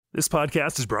This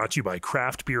podcast is brought to you by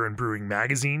Craft Beer and Brewing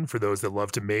Magazine for those that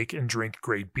love to make and drink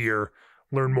great beer.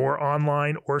 Learn more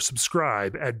online or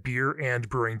subscribe at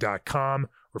beerandbrewing.com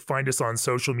or find us on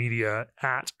social media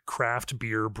at Craft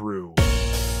Beer Brew.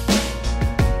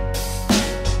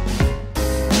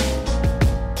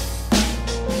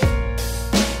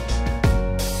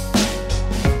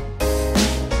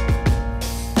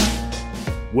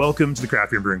 Welcome to the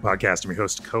Craft Beer and Brewing Podcast. I'm your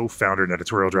host, co-founder, and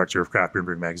editorial director of Craft Beer and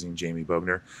Brewing Magazine, Jamie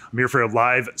Bogner. I'm here for a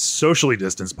live, socially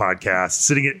distanced podcast,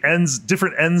 sitting at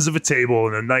different ends of a table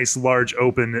in a nice, large,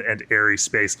 open, and airy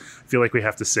space. I feel like we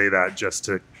have to say that just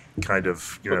to kind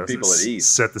of,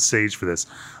 set the stage for this.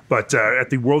 But at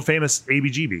the world famous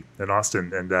ABGB in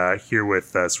Austin, and here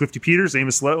with Swifty Peters,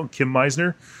 Amos Lowe, and Kim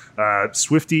Meisner.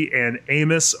 Swifty and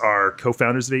Amos are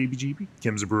co-founders of ABGB.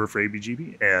 Kim's a brewer for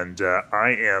ABGB, and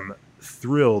I am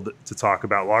thrilled to talk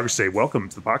about Lagers today. Welcome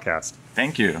to the podcast.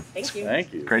 Thank you. Thank you.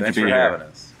 Great Thanks to be for here. having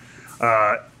us.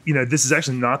 This is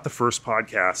actually not the first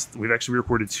podcast. We've actually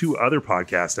recorded two other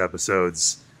podcast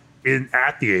episodes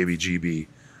at the ABGB.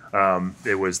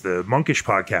 It was the Monkish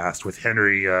podcast with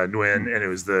Henry Nguyen, and it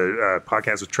was the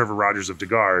podcast with Trevor Rogers of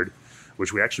DeGard,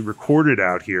 which we actually recorded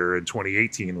out here in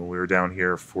 2018 when we were down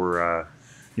here for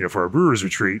our brewers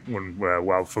retreat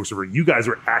while folks were, you guys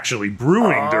were actually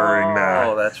brewing during that.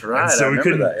 Oh, that's right. And so I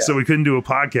remember that, yeah. So we couldn't do a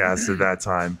podcast at that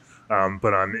time.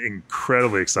 But I'm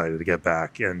incredibly excited to get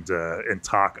back and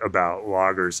talk about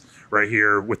lagers right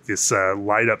here with this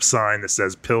light up sign that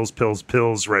says "Pills, Pills,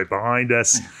 Pills" right behind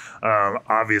us.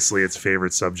 Obviously, it's a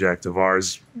favorite subject of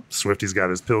ours. Swifty's got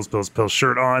his "Pills, Pills, Pills"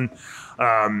 shirt on.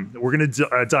 We're going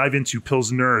to dive into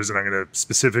Pilsners, and I'm going to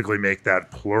specifically make that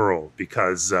plural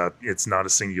because it's not a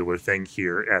singular thing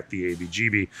here at the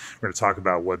ABGB. We're going to talk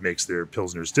about what makes their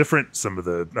Pilsners different, some of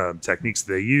the techniques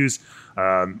they use.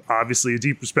 Obviously, a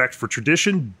deep respect for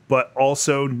tradition, but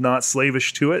also not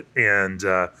slavish to it. And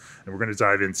we're going to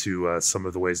dive into some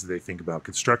of the ways that they think about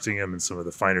constructing them and some of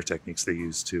the finer techniques they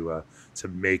use to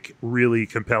make really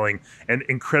compelling and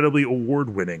incredibly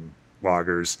award-winning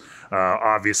lagers.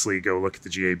 Obviously, go look at the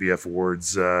GABF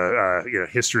awards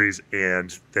histories,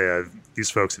 and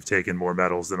these folks have taken more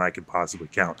medals than I could possibly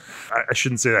count. I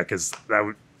shouldn't say that because that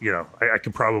would, I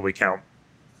could probably count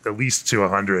at least to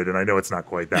 100, and I know it's not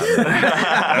quite that many.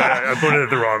 I put it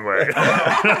the wrong way.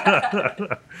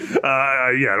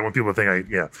 I don't want people to think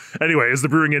Anyway, as the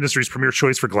brewing industry's premier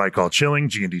choice for glycol chilling,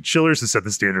 G&D Chillers has set the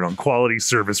standard on quality,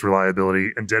 service,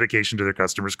 reliability, and dedication to their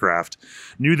customers' craft.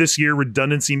 New this year,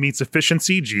 redundancy meets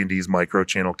efficiency. G&D's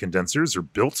micro-channel condensers are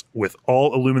built with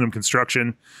all aluminum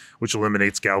construction, which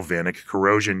eliminates galvanic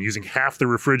corrosion. Using half the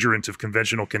refrigerant of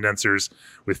conventional condensers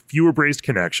with fewer brazed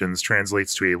connections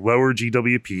translates to a lower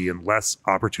GWP and less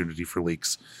opportunity for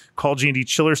leaks. Call G&D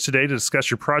Chillers today to discuss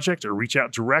your project or reach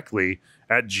out directly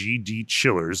at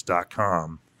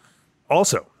gdchillers.com.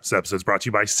 Also, this episode is brought to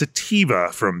you by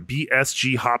Sativa from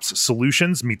BSG Hops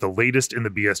Solutions. Meet the latest in the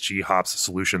BSG Hops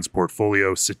Solutions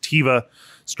portfolio. Sativa,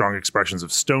 strong expressions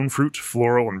of stone fruit,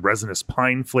 floral, and resinous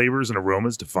pine flavors and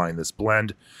aromas define this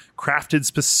blend, crafted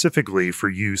specifically for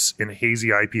use in hazy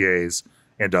IPAs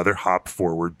and other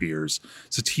hop-forward beers.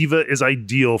 Sativa is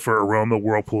ideal for aroma,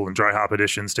 whirlpool, and dry hop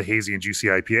additions to hazy and juicy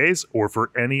IPAs or for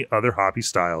any other hoppy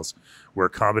styles where a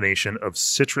combination of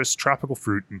citrus, tropical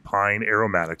fruit, and pine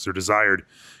aromatics are desired.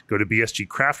 Go to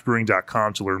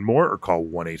bsgcraftbrewing.com to learn more or call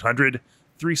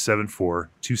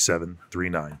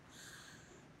 1-800-374-2739.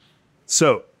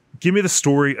 So, give me the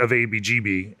story of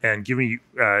ABGB and give me,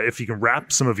 if you can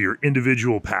wrap some of your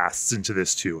individual paths into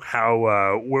this too.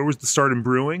 Where was the start in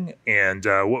brewing, and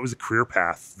what was the career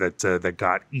path that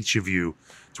got each of you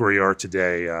to where you are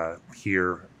today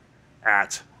here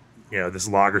at this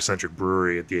lager-centric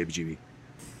brewery at the ABGB?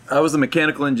 I was a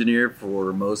mechanical engineer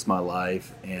for most of my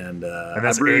life, and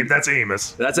that's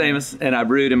Amos. That's Amos, and I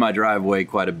brewed in my driveway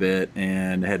quite a bit,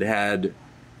 and had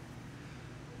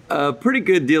a pretty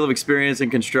good deal of experience in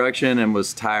construction, and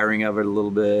was tiring of it a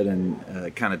little bit,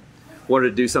 and kind of wanted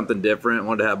to do something different,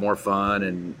 wanted to have more fun,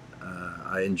 and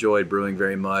I enjoyed brewing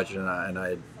very much, and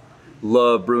I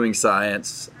love brewing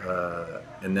science,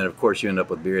 and then of course you end up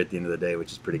with beer at the end of the day,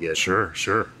 which is pretty good. Sure.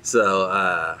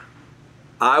 So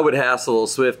I would hassle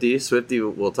Swifty. Swifty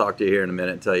will talk to you here in a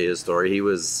minute and tell you his story. He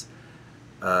was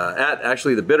at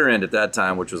actually the Bitter End at that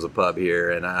time, which was a pub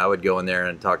here, and I would go in there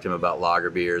and talk to him about lager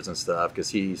beers and stuff because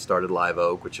he started Live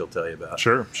Oak, which he'll tell you about.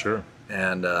 Sure.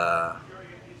 And I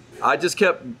just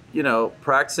kept,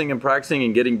 practicing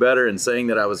and getting better and saying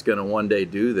that I was going to one day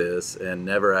do this, and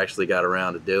never actually got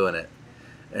around to doing it.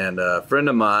 And a friend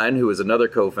of mine, who was another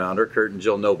co-founder, Kurt and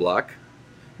Jill Noblock,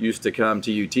 used to come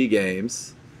to UT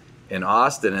games in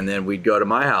Austin, and then we'd go to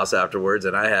my house afterwards,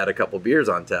 and I had a couple beers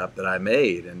on tap that I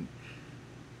made, and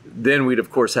then we'd of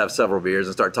course have several beers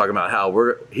and start talking about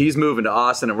how he's moving to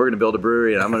Austin and we're going to build a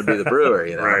brewery and I'm going to be the brewer,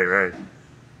 you know. Right.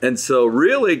 And so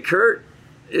really Kurt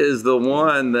is the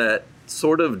one that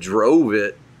sort of drove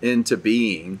it into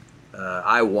being.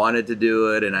 I wanted to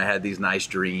do it, and I had these nice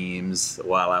dreams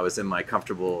while I was in my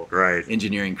comfortable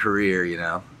engineering career, you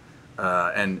know.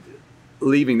 And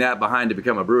leaving that behind to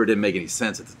become a brewer didn't make any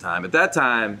sense at the time. At that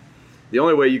time, the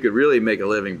only way you could really make a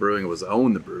living brewing was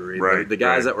own the brewery. The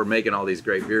guys that were making all these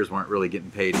great beers weren't really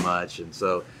getting paid much. And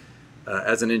so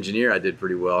as an engineer, I did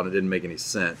pretty well, and it didn't make any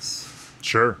sense.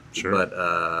 Sure. But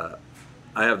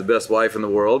I have the best wife in the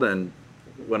world, and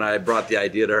when I brought the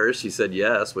idea to her, she said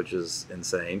yes, which is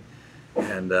insane.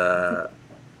 And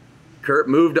Kurt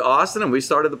moved to Austin, and we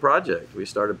started the project. We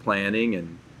started planning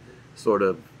and sort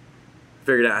of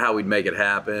figured out how we'd make it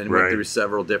happen. Went through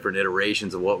several different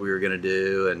iterations of what we were going to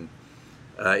do, and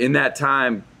in that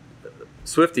time,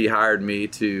 Swifty hired me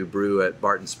to brew at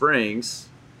Barton Springs,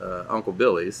 Uncle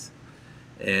Billy's,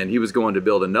 and he was going to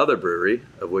build another brewery,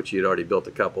 of which he had already built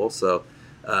a couple. So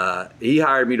he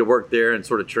hired me to work there and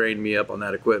sort of trained me up on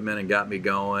that equipment and got me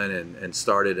going and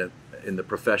started in the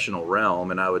professional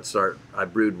realm. And I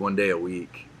brewed 1 day a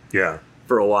week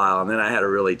for a while. And then I had a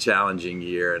really challenging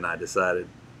year, and I decided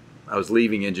I was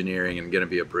leaving engineering and going to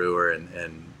be a brewer.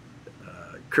 And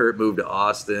Kurt moved to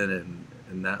Austin,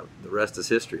 and that the rest is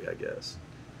history, I guess.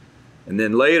 And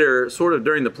then later, sort of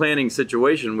during the planning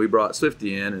situation, we brought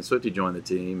Swifty in, and Swifty joined the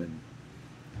team, and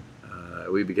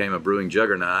we became a brewing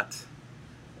juggernaut.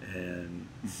 And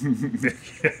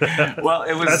well,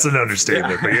 it was that's an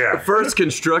understatement, but yeah. First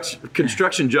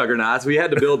construction juggernauts. We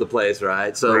had to build the place,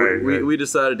 right? So we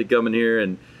decided to come in here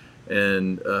and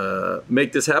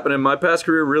make this happen. And my past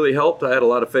career really helped. I had a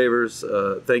lot of favors.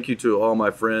 Thank you to all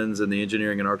my friends in the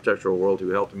engineering and architectural world who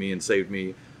helped me and saved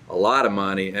me a lot of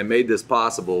money and made this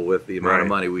possible with the amount of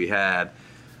money we had.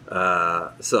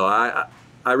 So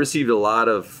I received a lot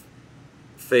of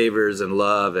favors and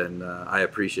love, and I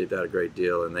appreciate that a great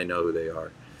deal, and they know who they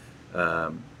are.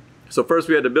 So first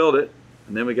we had to build it,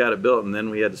 and then we got it built, and then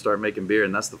we had to start making beer,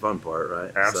 and that's the fun part,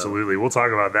 right? Absolutely. We'll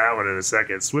talk about that one in a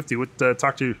second. Swifty,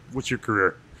 what's your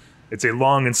career? It's a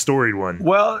long and storied one.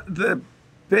 Well, the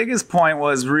biggest point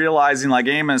was realizing, like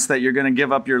Amos, that you're going to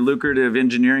give up your lucrative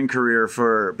engineering career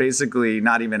for basically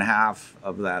not even half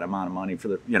of that amount of money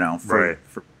for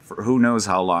who knows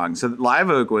how long. So Live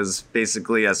Oak was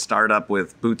basically a startup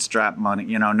with bootstrap money,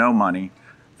 no money.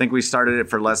 I think we started it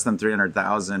for less than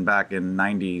 $300,000 back in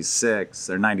 96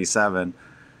 or 97.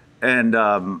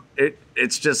 And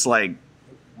it's just like,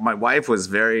 my wife was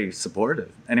very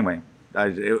supportive. Anyway,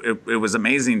 it was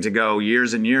amazing to go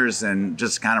years and years and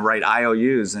just kind of write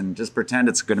IOUs and just pretend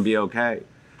it's going to be okay.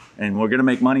 And we're going to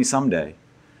make money someday.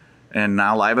 And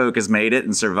now Live Oak has made it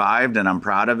and survived, and I'm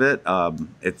proud of it.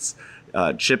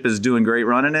 Chip is doing great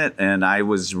running it, and I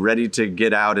was ready to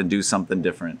get out and do something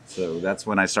different. So that's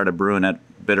when I started brewing at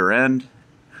Bitter End.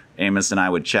 Amos and I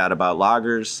would chat about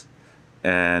lagers,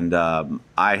 and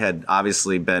I had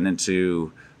obviously been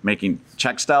into making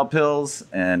Czech style pills,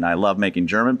 and I love making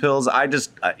German pills. I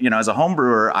just, as a home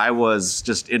brewer, I was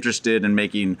just interested in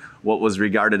making what was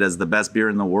regarded as the best beer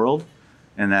in the world.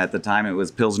 And at the time it was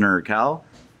Pilsner Urquell.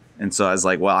 And so I was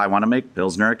like, well, I want to make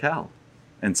Pilsner Urquell.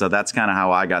 And so that's kind of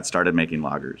how I got started making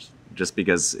lagers, just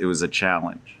because it was a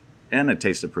challenge and it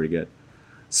tasted pretty good.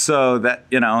 So that,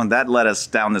 that led us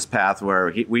down this path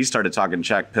where we started talking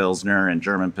Czech Pilsner and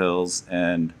German pills,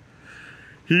 and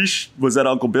he was at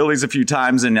Uncle Billy's a few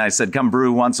times, and I said, come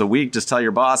brew once a week, just tell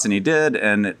your boss, and he did.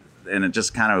 And it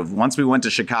just kind of, once we went to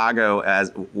Chicago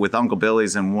with Uncle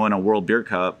Billy's and won a World Beer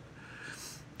Cup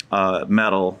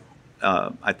medal,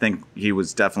 I think he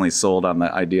was definitely sold on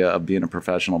the idea of being a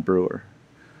professional brewer.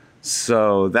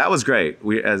 So that was great.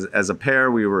 We, as a pair,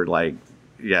 we were like,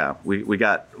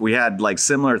 we had like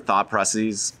similar thought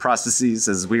processes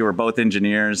as we were both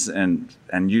engineers and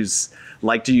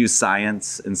like to use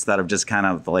science instead of just kind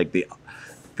of like the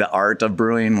art of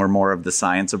brewing. We're more of the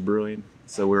science of brewing.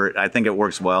 So I think it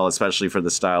works well, especially for the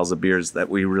styles of beers that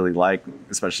we really like,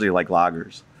 especially like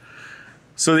lagers.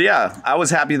 So yeah, I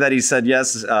was happy that he said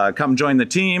yes, come join the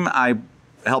team. I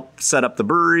helped set up the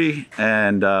brewery,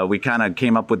 and we kind of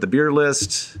came up with the beer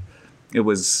list. It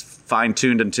was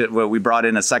fine-tuned until we brought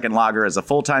in a second lager as a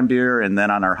full-time beer, and then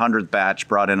on our 100th batch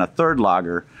brought in a third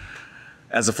lager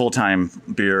as a full-time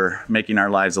beer, making our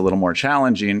lives a little more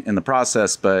challenging in the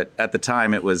process. But at the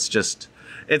time,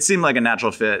 it seemed like a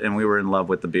natural fit, and we were in love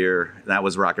with the beer. That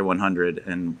was Rocket 100,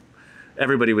 and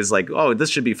everybody was like, oh, this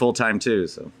should be full-time too.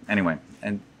 So anyway,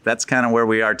 and that's kind of where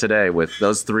we are today with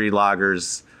those three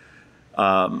lagers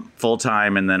full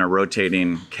time, and then a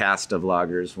rotating cast of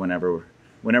loggers whenever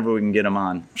we can get them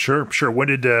on. Sure. When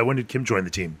did Kim join the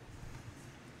team?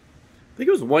 I think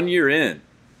it was 1 year in.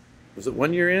 Was it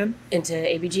 1 year in? Into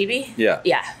ABGB? Yeah.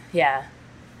 Yeah.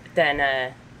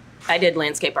 Then I did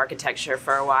landscape architecture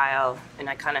for a while, and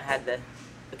I kind of had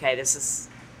this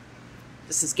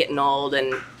is getting old,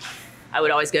 and I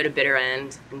would always go to Bitter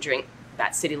End and drink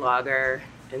Bat City Lager,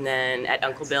 and then at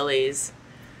Uncle Billy's,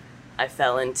 I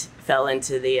fell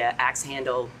into the axe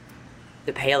handle,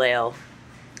 the pale ale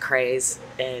craze,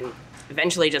 and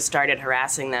eventually just started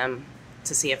harassing them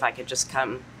to see if I could just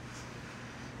come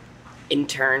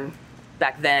intern.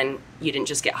 Back then, you didn't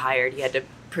just get hired; you had to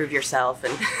prove yourself,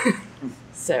 and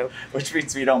so. Which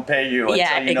means we don't pay you.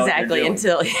 Yeah, until you know exactly. what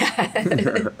you're doing.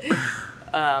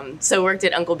 Until so worked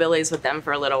at Uncle Billy's with them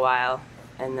for a little while,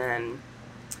 and then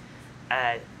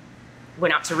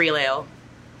went out to Real Ale,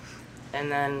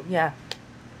 and then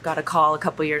got a call a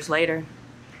couple years later.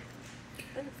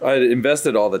 I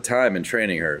invested all the time in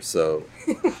training her, so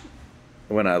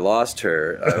when I lost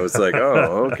her, I was like,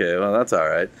 oh, okay, well, that's all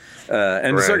right.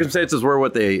 And the circumstances were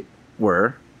what they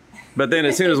were. But then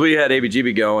as soon as we had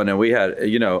ABGB going, and we had,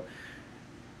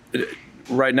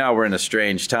 right now we're in a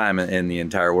strange time in the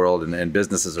entire world, and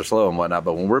businesses are slow and whatnot.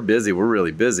 But when we're busy, we're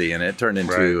really busy. And it turned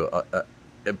into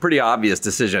a pretty obvious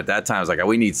decision at that time. I was like,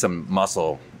 we need some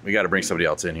muscle. We got to bring somebody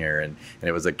else in here. And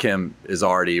it was like, Kim is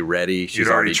already ready. She's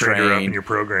already trained her up in your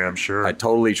program, sure. I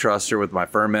totally trust her with my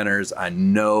fermenters. I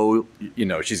know,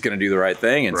 she's going to do the right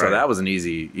thing. And so that was an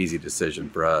easy decision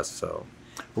for us. So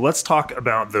let's talk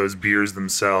about those beers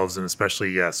themselves, and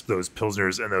especially, those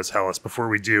Pilsners and those Helles. Before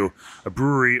we do, a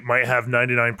brewery might have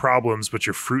 99 problems, but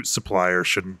your fruit supplier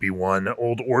shouldn't be one.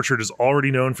 Old Orchard is already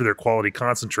known for their quality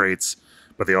concentrates,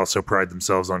 but they also pride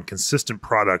themselves on consistent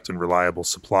product and reliable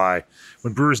supply.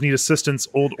 When brewers need assistance,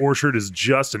 Old Orchard is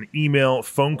just an email,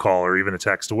 phone call, or even a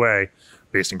text away.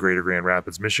 Based in Greater Grand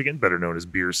Rapids, Michigan, better known as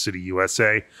Beer City,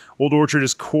 USA, Old Orchard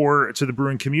is core to the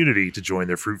brewing community. To join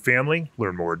their fruit family,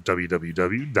 learn more at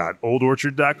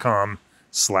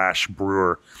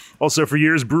www.oldorchard.com/brewer. Also, for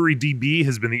years, Brewery DB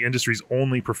has been the industry's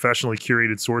only professionally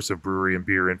curated source of brewery and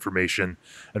beer information,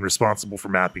 and responsible for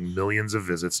mapping millions of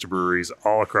visits to breweries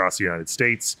all across the United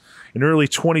States. In early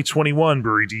 2021,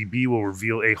 Brewery DB will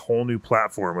reveal a whole new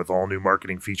platform with all new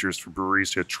marketing features for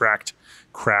breweries to attract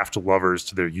craft lovers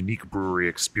to their unique brewery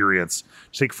experience.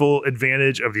 To take full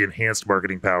advantage of the enhanced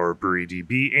marketing power of Brewery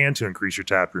DB and to increase your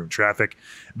taproom traffic,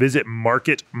 visit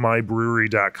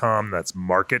marketmybrewery.com. That's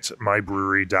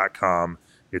marketmybrewery.com.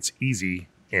 It's easy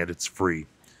and it's free.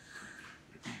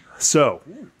 So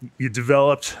you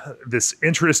developed this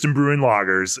interest in brewing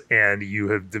lagers, and you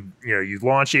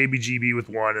launched ABGB with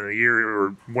one in a year, or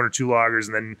one or two lagers,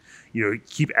 and then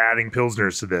keep adding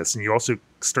Pilsners to this, and you also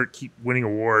keep winning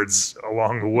awards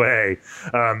along the way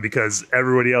because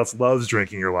everybody else loves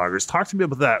drinking your lagers. Talk to me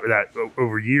about that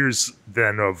over years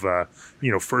then of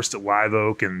first at Live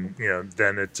Oak, and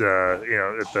then at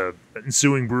the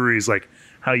ensuing breweries, like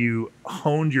how you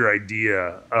honed your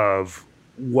idea of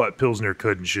what Pilsner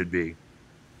could and should be.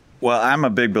 Well, I'm a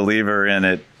big believer in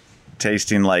it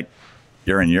tasting like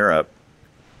you're in Europe.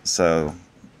 So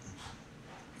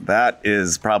that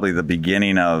is probably the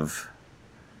beginning of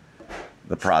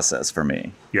the process for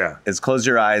me. Yeah. Is close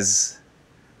your eyes.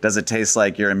 Does it taste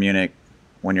like you're in Munich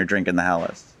when you're drinking the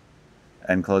Helles?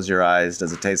 And close your eyes.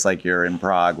 Does it taste like you're in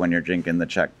Prague when you're drinking the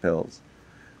Czech Pils?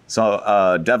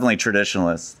 So definitely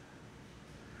traditionalist.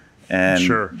 And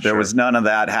there was none of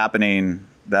that happening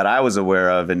that I was aware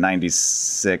of in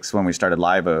 '96 when we started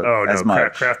Live Oak. Oh, no,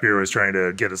 craft beer was trying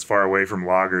to get as far away from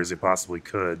lager as it possibly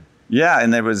could. Yeah,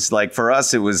 and there was for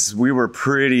us, we were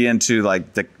pretty into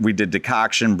we did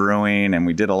decoction brewing, and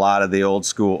we did a lot of the old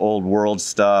school, old world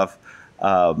stuff.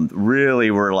 Really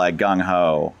were gung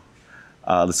ho,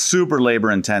 super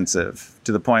labor intensive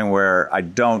to the point where I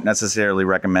don't necessarily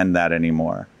recommend that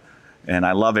anymore. And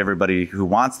I love everybody who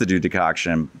wants to do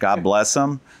decoction. God bless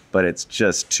them, but it's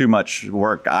just too much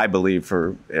work, I believe,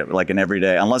 for an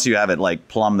everyday. Unless you have it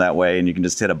plumbed that way and you can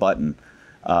just hit a button.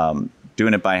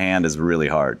 Doing it by hand is really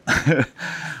hard.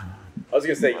 I was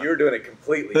going to say, you were doing it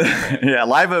completely different. Yeah,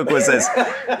 Live Oak was and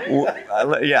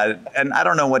I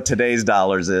don't know what today's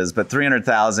dollars is, but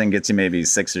 300,000 gets you maybe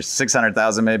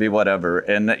 600,000, maybe whatever.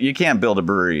 And you can't build a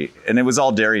brewery. And it was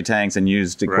all dairy tanks and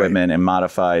used equipment and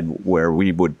modified, where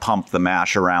we would pump the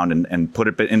mash around and put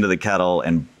it into the kettle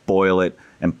and boil it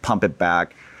and pump it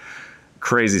back.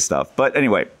 Crazy stuff. But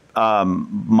anyway,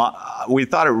 we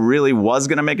thought it really was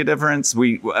going to make a difference.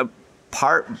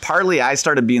 Partly I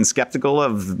started being skeptical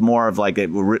of more of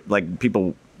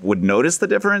people would notice the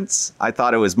difference. I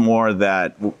thought it was more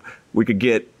that we could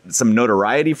get some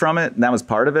notoriety from it, and that was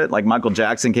part of it. Like Michael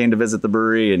Jackson came to visit the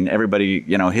brewery, and everybody,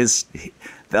 you know,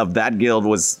 of that guild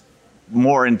was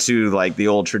more into like the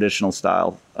old traditional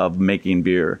style of making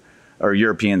beer, or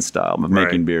European style of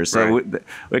making beer. So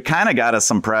it kind of got us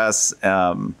some press.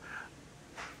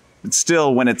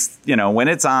 Still, when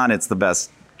it's on, it's the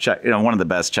best Czech, one of the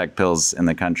best Czech pills in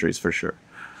the countries for sure.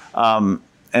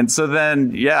 And so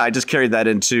then, I just carried that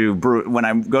into when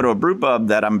I go to a brew pub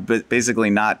that I'm basically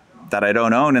not, that I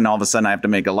don't own, and all of a sudden I have to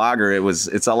make a lager.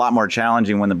 It's a lot more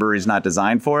challenging when the brewery's not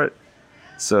designed for it.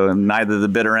 So neither the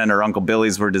Bitter End or Uncle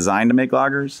Billy's were designed to make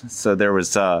lagers. So there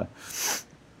was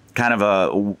kind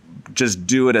of just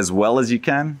do it as well as you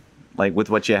can, like with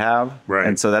what you have. Right.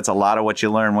 And so that's a lot of what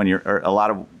you learn a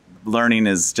lot of learning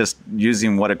is just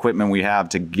using what equipment we have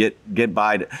to get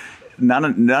by.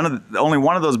 Only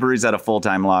one of those breweries had a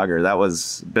full-time lager. That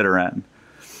was Bitter End.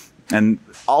 And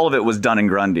all of it was done in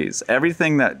Grundy's.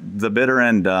 Everything that the Bitter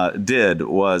End did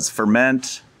was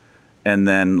ferment and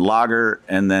then lager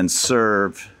and then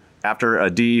serve after a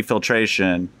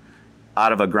defiltration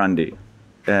out of a Grundy.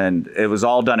 And it was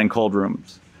all done in cold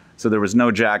rooms. So there was no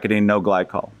jacketing, no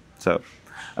glycol. So,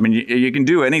 I mean, you can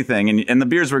do anything. And the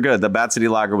beers were good. The Bat City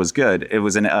lager was good. It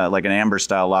was like an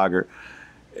amber-style lager.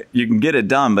 You can get it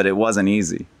done, but it wasn't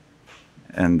easy.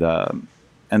 And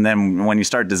then when you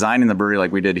start designing the brewery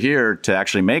like we did here to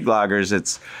actually make lagers,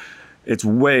 it's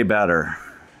way better.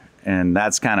 And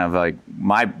that's kind of like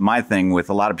my thing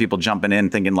with a lot of people jumping in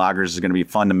thinking lagers is going to be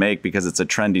fun to make because it's a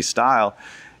trendy style.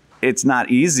 It's not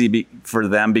easy for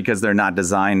them because they're not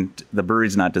designed. The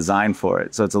brewery's not designed for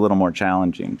it, so it's a little more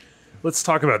challenging. Let's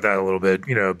talk about that a little bit,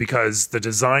 because the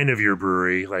design of your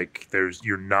brewery, like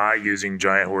you're not using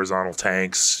giant horizontal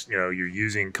tanks, you're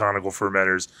using conical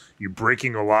fermenters. You're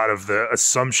breaking a lot of the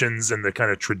assumptions and the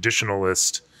kind of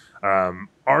traditionalist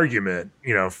argument,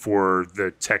 for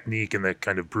the technique and the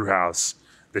kind of brew house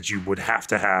that you would have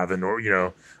to have in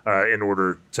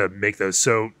order to make those.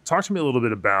 So talk to me a little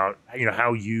bit about,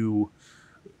 how you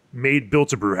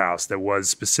built a brew house that was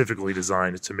specifically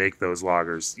designed to make those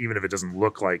lagers, even if it doesn't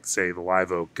look like, say, the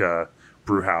Live Oak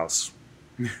brew house.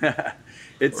 The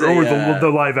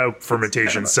Live Oak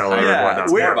fermentation cellar and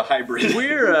whatnot. We're a hybrid.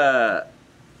 We're,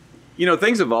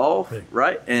 things evolve,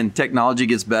 right? And technology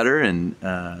gets better, and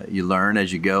you learn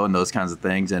as you go and those kinds of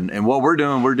things. And what we're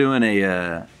doing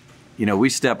we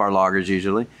step our lagers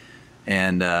usually,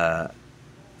 and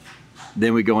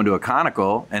then we go into a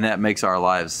conical, and that makes our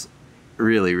lives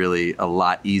really, really a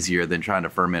lot easier than trying to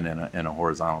ferment in a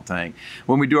horizontal tank.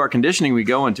 When we do our conditioning, we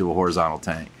go into a horizontal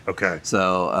tank. Okay.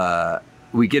 So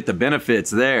we get the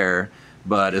benefits there,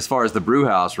 but as far as the brew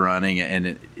house running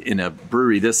and in a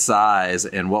brewery this size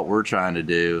and what we're trying to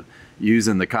do,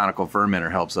 using the conical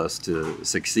fermenter helps us to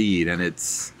succeed. And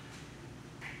it's,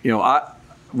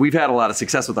 we've had a lot of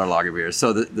success with our lager beers.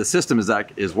 So the system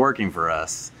is working for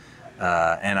us.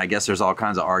 And I guess there's all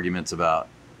kinds of arguments about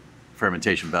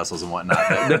fermentation vessels and whatnot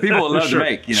that people would love to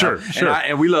make, Sure.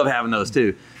 And we love having those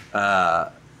too.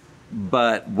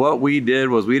 But what we did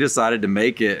was we decided to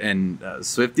make it, and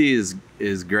Swifty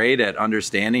is great at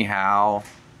understanding how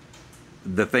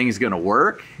the thing's going to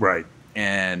work. Right.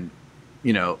 And,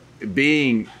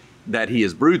 being that he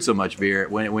has brewed so much beer,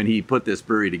 when he put this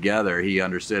brewery together, he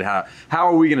understood how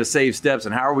are we going to save steps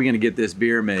and how are we going to get this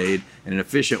beer made in an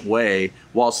efficient way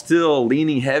while still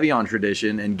leaning heavy on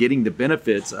tradition and getting the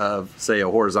benefits of, say, a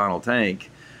horizontal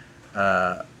tank,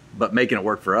 but making it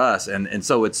work for us. And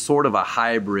so it's sort of a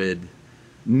hybrid,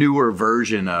 newer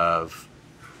version of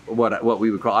what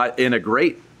we would call in a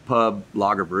great pub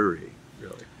lager brewery.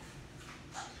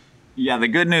 Yeah, the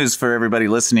good news for everybody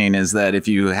listening is that if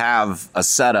you have a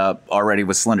setup already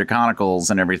with cylinder conicals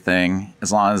and everything,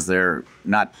 as long as they're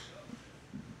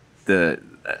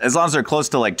close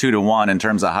to like 2-to-1 in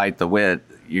terms of height to width,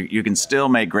 you can still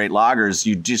make great lagers.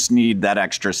 You just need that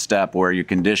extra step where you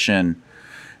condition.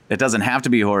 It doesn't have to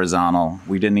be horizontal.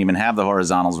 We didn't even have the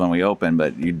horizontals when we opened,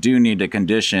 but you do need to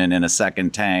condition in a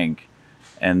second tank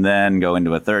and then go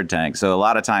into a third tank. So a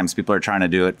lot of times people are trying to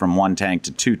do it from one tank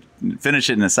to two, finish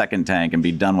it in a second tank and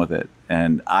be done with it.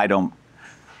 And I don't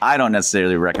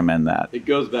necessarily recommend that. It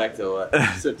goes back to what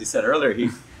Swifty said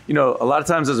earlier. A lot of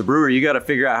times as a brewer, you got to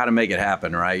figure out how to make it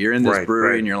happen, right? You're in this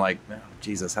brewery and you're like, oh,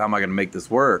 Jesus, how am I going to make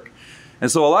this work? And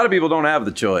so a lot of people don't have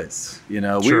the choice.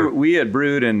 Sure. We had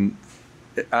brewed and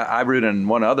I brewed in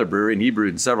one other brewery and he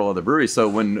brewed in several other breweries. So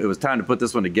when it was time to put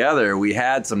this one together, we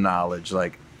had some knowledge,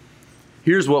 like,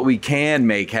 here's what we can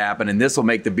make happen, and this will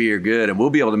make the beer good, and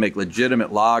we'll be able to make legitimate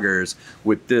lagers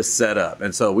with this setup.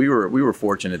 And so we were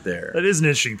fortunate there. That is an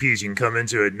interesting piece. You can come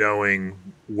into it knowing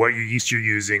what yeast you're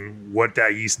using, what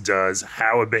that yeast does,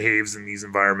 how it behaves in these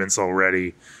environments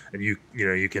already, and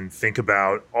you can think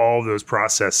about all those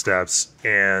process steps,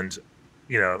 and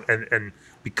and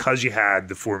because you had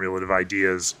the formulative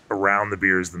ideas around the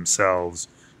beers themselves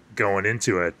going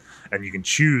into it, and you can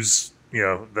choose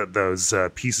those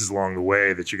pieces along the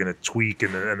way that you're going to tweak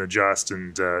and adjust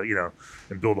and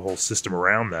build a whole system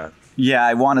around that. Yeah,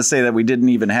 I want to say that we didn't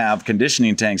even have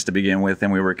conditioning tanks to begin with,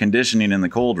 and we were conditioning in the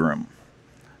cold room.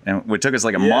 And it took us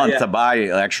like a month to buy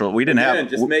actual. We didn't have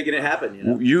just making it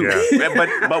happen.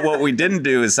 But what we didn't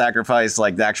do is sacrifice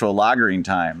like the actual lagering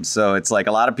time. So it's like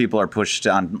a lot of people are pushed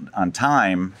on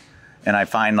time, and I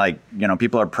find like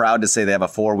people are proud to say they have a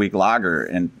 4-week lager,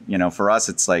 and for us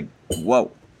it's like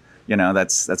whoa,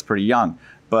 that's pretty young.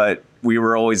 But we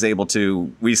were always able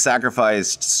to. We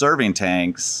sacrificed serving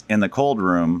tanks in the cold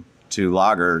room to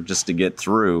lager just to get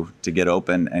through, to get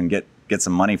open and get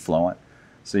some money flowing.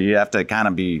 So you have to kind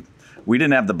of be, we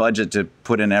didn't have the budget to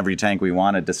put in every tank we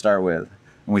wanted to start with.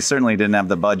 And we certainly didn't have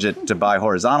the budget to buy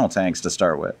horizontal tanks to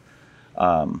start with.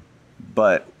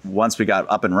 But once we got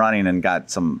up and running and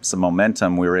got some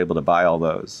momentum, we were able to buy all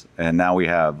those. And now we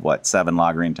have, 7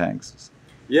 lagering tanks.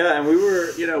 Yeah, and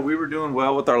we were doing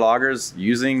well with our lagers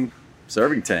using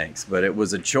serving tanks, but it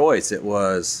was a choice. It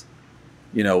was,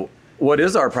 what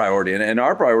is our priority? And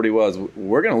our priority was,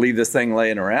 we're going to leave this thing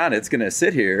laying around. It's going to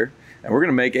sit here. And we're going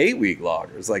to make 8-week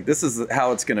lagers. Like, this is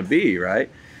how it's going to be, right?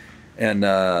 And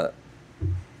I'll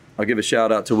give a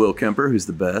shout out to Will Kemper, who's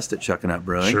the best at Chucking Up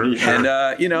Brewing. Sure.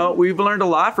 And, we've learned a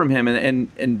lot from him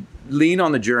and lean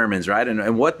on the Germans, right?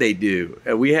 And what they do.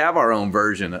 We have our own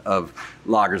version of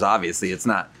lagers, obviously. It's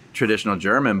not traditional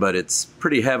German, but it's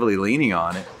pretty heavily leaning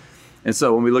on it. And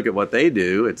so when we look at what they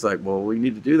do, it's like, well, we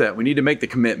need to do that. We need to make the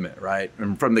commitment, right?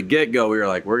 And from the get-go, we were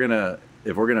like,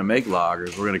 if we're going to make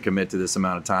lagers, we're going to commit to this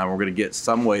amount of time. We're going to get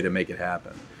some way to make it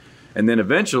happen. And then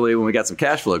eventually, when we got some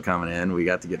cash flow coming in, we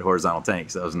got to get horizontal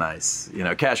tanks. That was nice.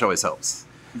 Cash always helps.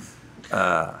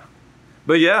 But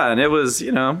yeah, and it was,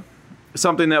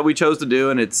 something that we chose to do.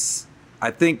 And it's,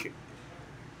 I think,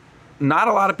 not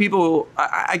a lot of people,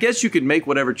 I guess you could make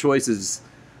whatever choices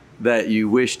that you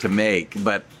wish to make,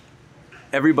 but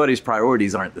everybody's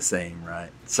priorities aren't the same, right?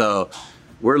 So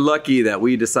we're lucky that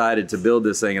we decided to build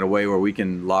this thing in a way where we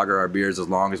can lager our beers as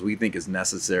long as we think is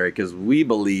necessary, because we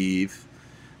believe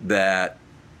that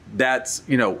that's,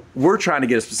 we're trying to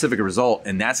get a specific result,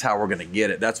 and that's how we're going to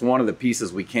get it. That's one of the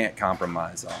pieces we can't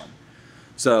compromise on.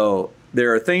 So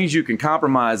there are things you can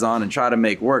compromise on and try to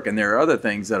make work, and there are other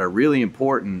things that are really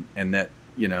important and that,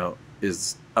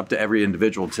 is up to every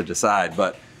individual to decide.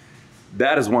 But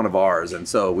that is one of ours, and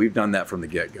so we've done that from the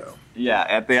get-go. Yeah,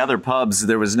 at the other pubs,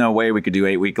 there was no way we could do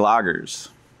 8-week lagers.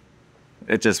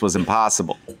 It just was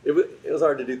impossible. It was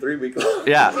hard to do 3-week lagers.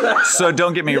 Yeah, so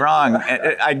don't get me wrong.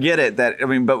 I get it.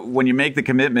 But when you make the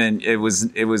commitment, it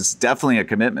was definitely a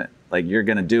commitment. Like, you're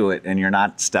going to do it, and you're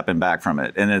not stepping back from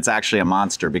it. And it's actually a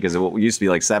monster, because it used to be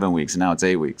like 7 weeks, and now it's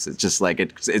 8 weeks. It's just like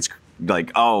it's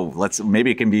like,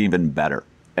 maybe it can be even better.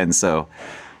 And so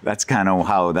that's kind of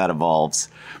how that evolves.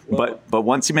 But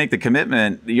once you make the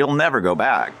commitment, you'll never go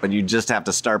back. But you just have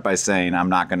to start by saying, I'm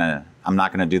not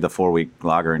gonna do the 4-week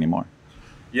lager anymore.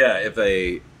 Yeah, if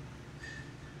a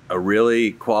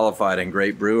really qualified and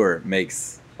great brewer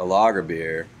makes a lager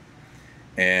beer,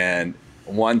 and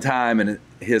one time in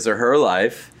his or her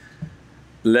life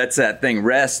lets that thing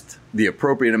rest the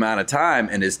appropriate amount of time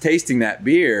and is tasting that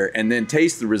beer and then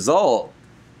tastes the result,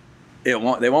 they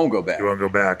won't go back. You won't go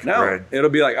back. No, right. It'll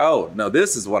be like, oh, no,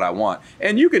 this is what I want.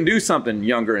 And you can do something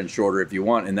younger and shorter if you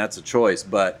want, and that's a choice.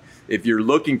 But if you're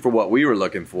looking for what we were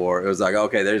looking for, it was like,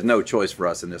 okay, there's no choice for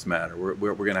us in this matter.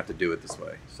 We're going to have to do it this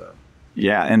way. So.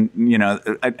 Yeah, and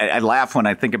I laugh when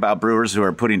I think about brewers who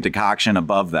are putting decoction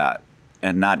above that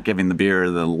and not giving the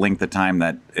beer the length of time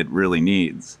that it really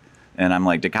needs. And I'm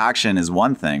like, decoction is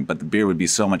one thing, but the beer would be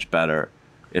so much better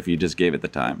if you just gave it the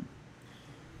time.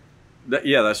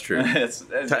 Yeah, that's true. it's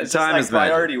time is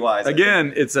priority-wise.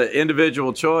 Again, it's an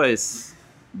individual choice,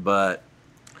 but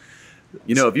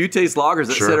if you taste lagers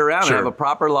that sit around and have a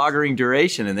proper lagering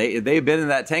duration, and they've been in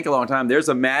that tank a long time, there's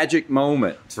a magic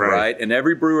moment, right? And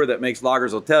every brewer that makes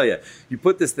lagers will tell you, you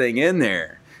put this thing in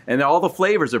there, and all the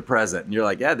flavors are present, and you're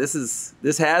like, yeah, this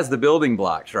has the building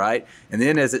blocks, right? And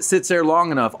then as it sits there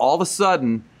long enough, all of a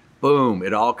sudden, boom,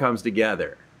 it all comes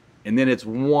together, and then it's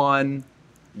one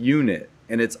unit.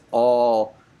 And it's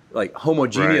all like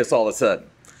homogeneous all of a sudden.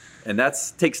 And that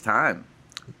takes time.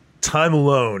 Time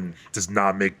alone does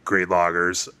not make great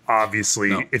lagers.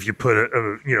 Obviously, if you put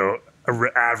a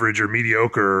average or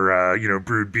mediocre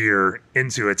brewed beer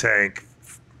into a tank,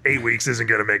 8 weeks isn't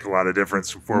going to make a lot of difference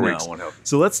from 4 No, weeks. won't help.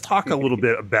 So let's talk a little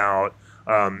bit about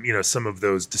some of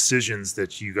those decisions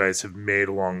that you guys have made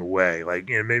along the way. Like,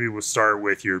 maybe we'll start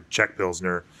with your Czech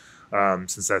Pilsner,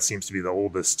 since that seems to be the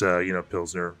oldest,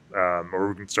 Pilsner, or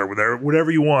we can start with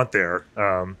whatever you want there.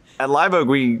 At Live Oak,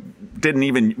 we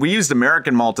used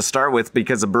American malt to start with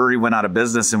because the brewery went out of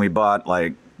business, and we bought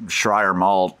like Schreier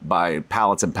malt by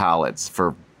pallets and pallets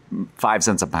for 5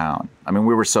 cents a pound. I mean,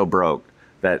 we were so broke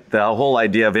that the whole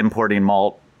idea of importing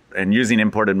malt and using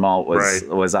imported malt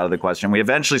was out of the question. We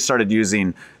eventually started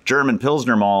using German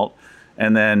Pilsner malt,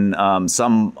 and then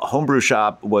some homebrew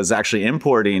shop was actually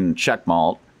importing Czech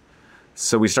malt.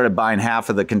 So we started buying half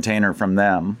of the container from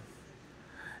them.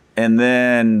 And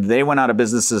then they went out of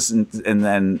business, and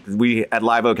then we at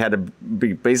Live Oak had to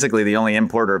be basically the only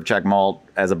importer of Czech malt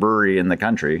as a brewery in the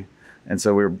country. And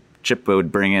so Chip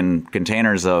would bring in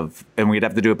containers and we'd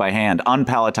have to do it by hand,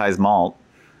 unpalletized malt,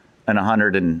 an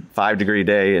 105-degree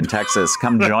day in Texas.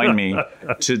 Come join me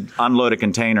to unload a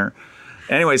container.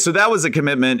 Anyway, so that was a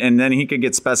commitment, and then he could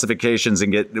get specifications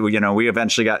and get, we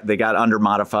eventually got under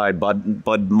modified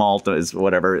Bud malt is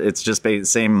whatever. It's just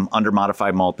same under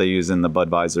modified malt they use in the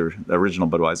Budweiser, the original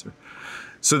Budweiser.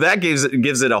 So that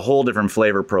gives it a whole different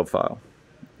flavor profile.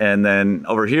 And then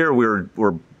over here, we're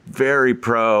very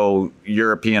pro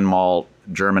European malt,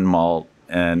 German malt,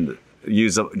 and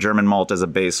use German malt as a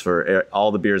base for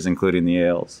all the beers, including the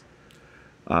ales.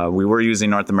 We were using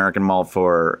North American malt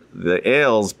for the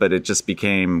ales, but it just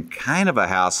became kind of a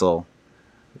hassle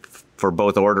for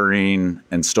both ordering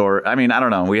and store. I mean, I don't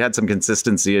know. We had some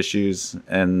consistency issues,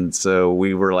 and so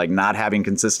we were like not having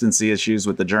consistency issues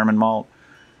with the German malt.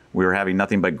 We were having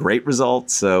nothing but great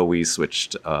results, so we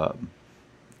switched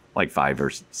like 5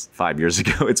 years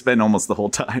ago. It's been almost the whole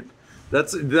time.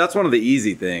 That's one of the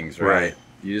easy things, right?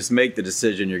 You just make the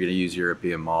decision you're going to use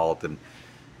European malt, and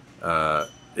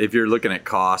if you're looking at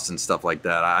costs and stuff like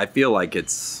that, I feel like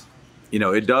it's,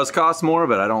 it does cost more,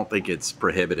 but I don't think it's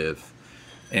prohibitive.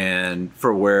 And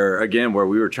for where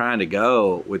we were trying to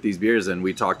go with these beers, and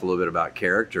we talked a little bit about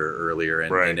character earlier,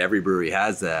 and every brewery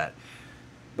has that.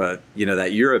 But,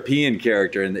 that European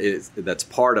character, and that's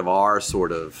part of our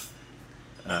sort of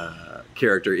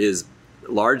character, is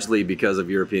largely because of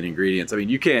European ingredients. I mean,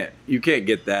 you can't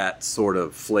get that sort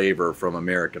of flavor from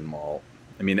American malt.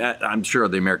 I mean, I'm sure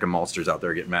the American maltsters out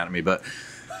there get mad at me, but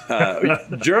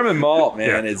German malt,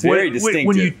 man, it's very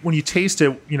distinctive. When you taste it,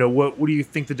 what do you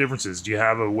think the difference is? Do you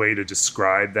have a way to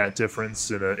describe that difference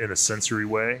in a sensory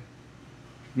way?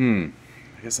 I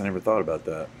guess I never thought about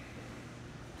that.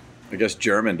 I guess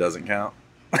German doesn't count.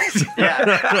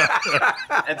 Yeah,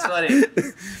 it's funny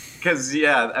because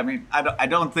I mean, I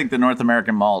don't think the North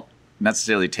American malt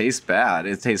necessarily tastes bad.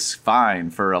 It tastes fine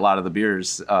for a lot of the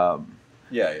beers.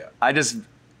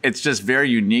 It's just very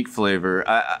unique flavor.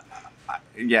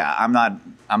 I'm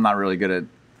not really good at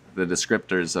the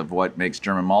descriptors of what makes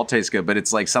German malt taste good, but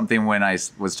it's like something when I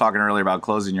was talking earlier about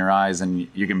closing your eyes and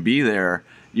you can be there,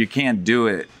 you can't do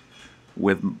it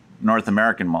with North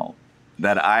American malt.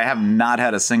 That I have not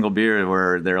had a single beer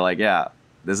where they're like, yeah,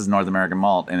 this is North American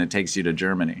malt, and it takes you to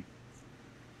Germany.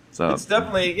 So it's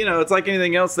definitely, it's like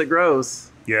anything else that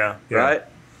grows. Yeah. Right?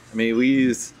 I mean, we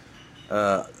use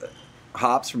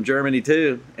hops from Germany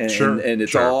too, and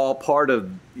it's all part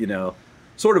of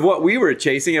sort of what we were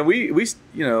chasing, and we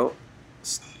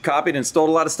copied and stole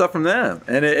a lot of stuff from them,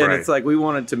 and it's like we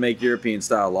wanted to make European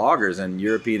style lagers, and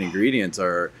European ingredients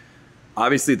are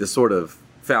obviously the sort of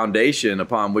foundation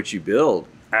upon which you build.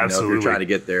 Absolutely, if you're trying to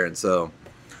get there. And so,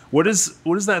 what is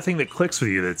that thing that clicks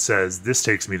with you that says this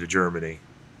takes me to Germany?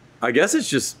 I guess it's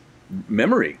just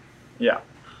memory.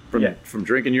 From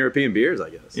drinking European beers, I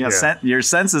guess. Your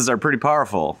senses are pretty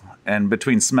powerful, and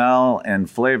between smell and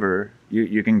flavor,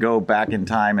 you can go back in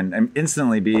time and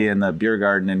instantly be in the beer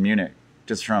garden in Munich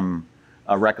just from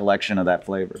a recollection of that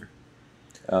flavor.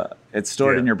 It's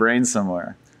stored in your brain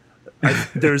somewhere.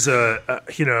 There's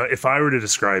if I were to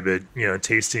describe it,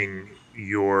 tasting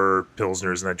your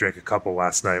Pilsners, and I drank a couple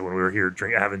last night when we were here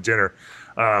having dinner,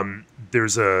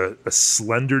 there's a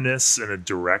slenderness and a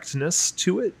directness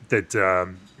to it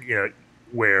that,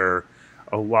 where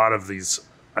a lot of these,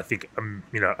 I think,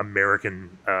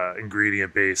 American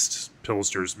ingredient based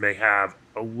Pilsners may have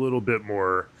a little bit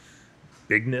more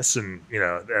bigness, and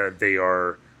they're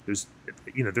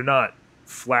not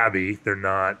flabby, they're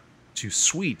not too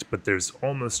sweet, but there's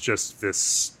almost just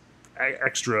this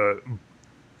extra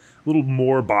little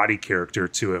more body character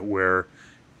to it, where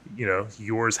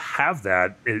yours have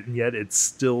that, and yet it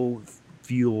still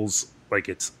feels like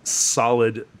it's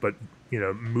solid, but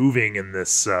moving in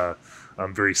this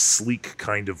very sleek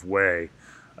kind of way.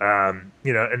 And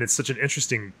it's such an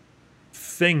interesting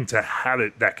thing to have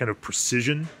it that kind of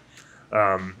precision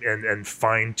and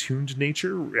fine-tuned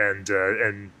nature,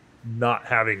 and not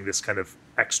having this kind of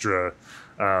extra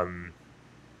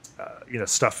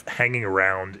stuff hanging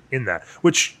around in that,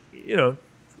 which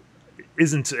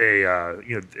isn't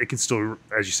it can still,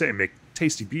 as you say, make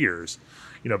tasty beers,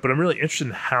 but I'm really interested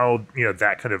in how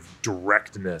that kind of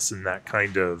directness and that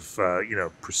kind of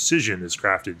precision is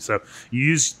crafted. So you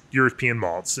use European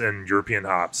malts and European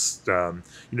hops. Do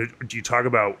you talk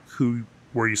about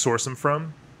where you source them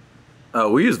from?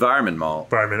 We use Weyermann malt.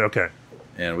 Weyermann, okay.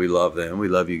 And we love them. We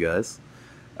love you guys.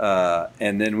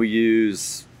 And then we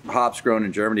use hops grown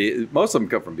in Germany. Most of them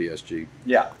come from BSG.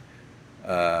 Yeah.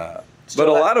 But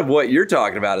a lot of what you're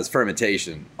talking about is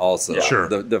fermentation also. Yeah. Sure.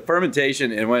 The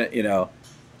fermentation, and when,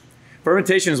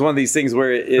 fermentation is one of these things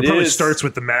where it probably starts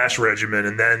with the mash regimen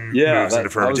and then moves into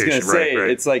fermentation. I was going to say, right.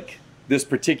 It's like this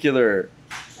particular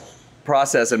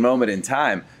process and moment in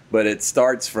time, but it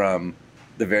starts from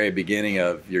the very beginning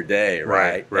of your day,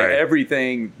 right? Right.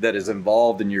 Everything that is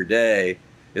involved in your day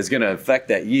is going to affect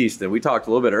that yeast. And we talked a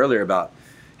little bit earlier about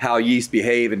how yeast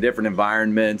behave in different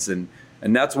environments, and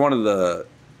that's one of the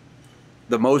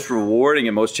most rewarding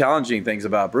and most challenging things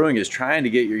about brewing is trying to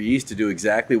get your yeast to do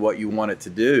exactly what you want it to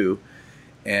do.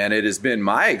 And it has been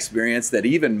my experience that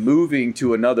even moving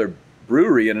to another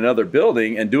brewery in another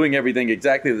building and doing everything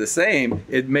exactly the same,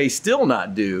 it may still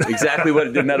not do exactly what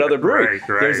it did in that other brewery.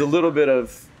 Right. There's a little bit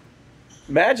of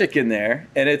magic in there,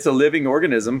 and it's a living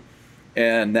organism,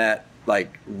 and that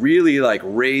really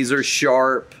razor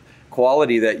sharp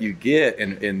quality that you get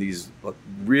in these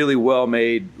really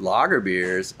well-made lager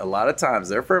beers, a lot of times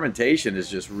their fermentation is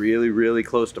just really, really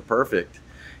close to perfect.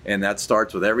 And that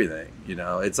starts with everything.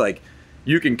 It's like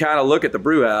you can kind of look at the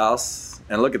brew house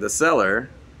and look at the cellar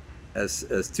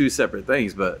as two separate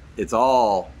things, but it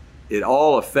all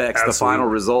affects the final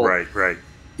result. Right.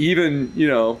 Even,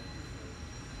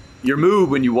 your mood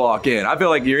when you walk in. I feel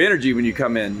like your energy when you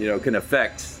come in, can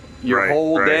affect your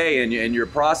whole day and your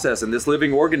process and this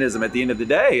living organism at the end of the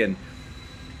day. And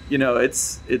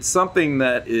it's something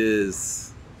that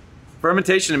is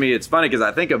fermentation to me. It's funny because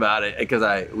I think about it because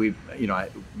I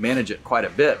manage it quite a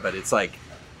bit, but it's like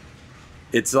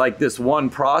this one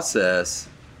process,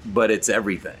 but it's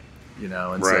everything,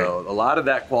 and so a lot of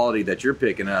that quality that you're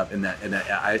picking up and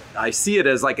I see it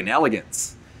as like an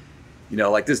elegance,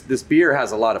 like this beer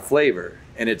has a lot of flavor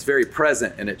and it's very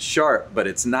present and it's sharp, but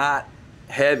it's not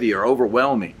heavy or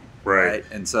overwhelming, right?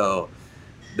 And so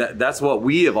that's what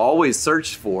we have always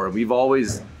searched for, and we've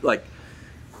always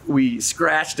we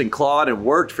scratched and clawed and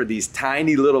worked for these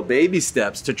tiny little baby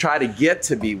steps to try to get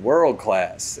to be world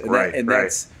class, and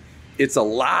it's a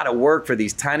lot of work for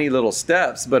these tiny little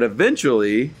steps, but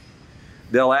eventually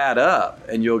they'll add up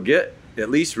and you'll get at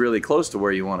least really close to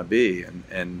where you want to be.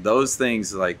 And those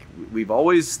things,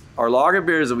 our lager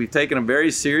beers, we've taken them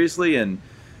very seriously, and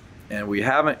we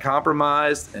haven't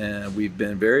compromised, and we've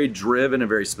been very driven and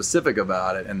very specific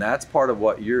about it. And that's part of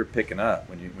what you're picking up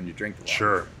when you drink the lager.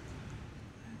 Sure.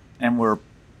 And we're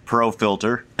pro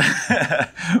filter.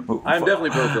 I'm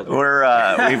definitely pro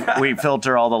filter. We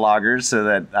filter all the lagers so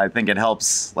that I think it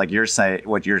helps. Like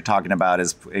what you're talking about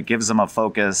is it gives them a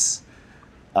focus,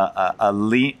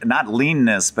 not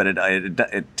leanness, but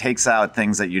it takes out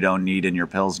things that you don't need in your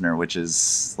Pilsner, which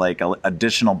is like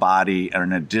additional body or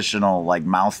an additional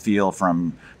mouthfeel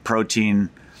from protein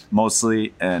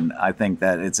mostly. And I think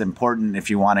that it's important if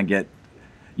you want to get,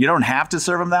 you don't have to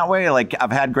serve them that way. Like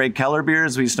I've had great Keller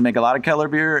beers. We used to make a lot of Keller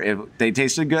beer. They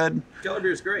tasted good. Keller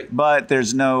beer is great. But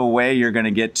there's no way you're going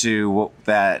to get to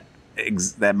that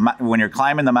when you're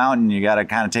climbing the mountain, you got to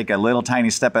kind of take a little tiny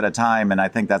step at a time. And I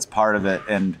think that's part of it.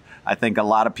 And I think a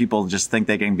lot of people just think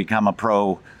they can become a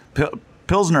pro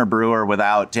Pilsner brewer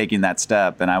without taking that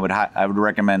step. And I would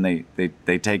recommend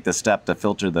they take the step to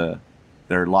filter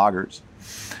their lagers.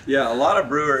 Yeah, a lot of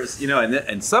brewers,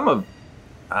 and some of,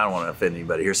 I don't want to offend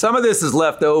anybody here, some of this is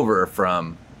left over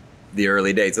from the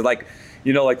early days. So like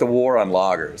the war on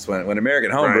lagers. When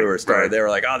American home brewers started, they were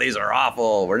like, oh, these are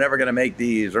awful. We're never going to make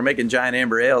these. We're making giant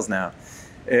amber ales now.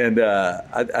 And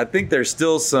I think there's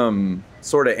still some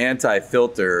sort of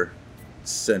anti-filter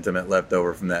sentiment left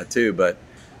over from that too. But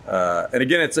and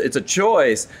again, it's a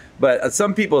choice. But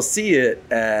some people see it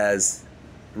as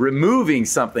removing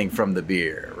something from the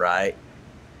beer, right?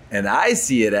 And I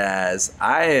see it as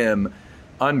I am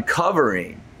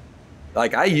uncovering.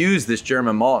 Like I use this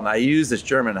German malt and I use this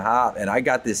German hop and I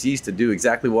got this yeast to do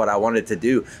exactly what I wanted to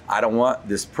do. I don't want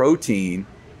this protein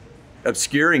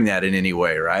obscuring that in any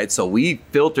way, right? So we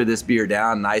filter this beer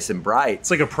down nice and bright.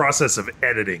 It's like a process of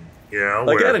editing,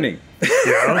 editing.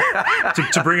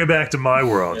 To bring it back to my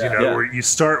world, where you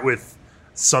start with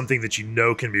something that you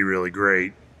know can be really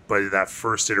great, but that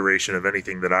first iteration of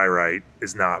anything that I write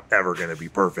is not ever going to be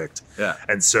perfect. Yeah.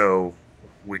 And so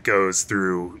it goes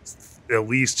through at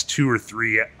least 2 or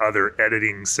 3 other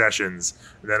editing sessions,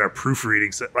 and then a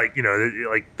proofreading,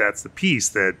 like that's the piece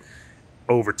that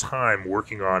over time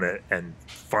working on it and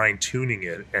fine tuning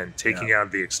it and taking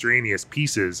out the extraneous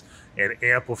pieces and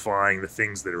amplifying the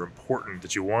things that are important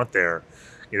that you want there.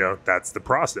 That's the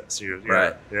process.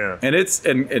 Right. Yeah. And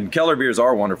and Keller beers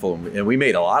are wonderful, and we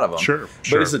made a lot of them. Sure.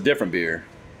 But it's a different beer,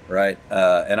 right?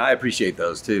 And I appreciate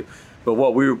those too. But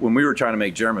when we were trying to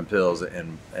make German Pils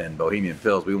and Bohemian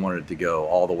Pils, we wanted to go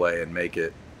all the way and make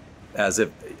it as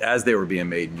they were being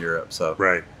made in Europe. So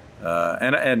right.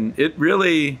 And it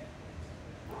really,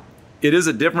 it is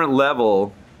a different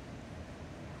level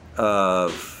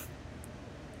of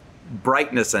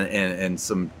brightness and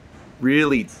some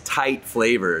really tight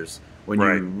flavors when you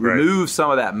remove some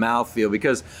of that mouthfeel,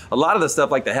 because a lot of the stuff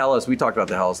like the Helles, we talked about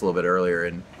the Helles a little bit earlier,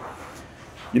 and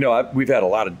we've had a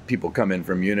lot of people come in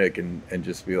from Munich and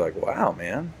just be like, wow,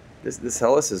 man, this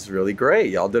Helles is really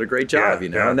great. Y'all did a great job,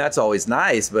 and that's always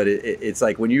nice. But it's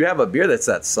like when you have a beer that's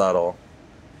that subtle,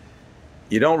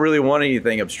 you don't really want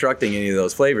anything obstructing any of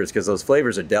those flavors, because those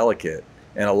flavors are delicate.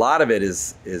 And a lot of it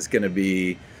is going to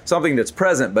be something that's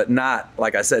present, but not,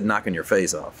 like I said, knocking your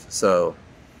face off. So,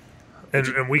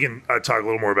 and we can talk a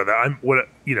little more about that.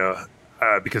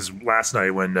 Because last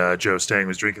night when Joe Stang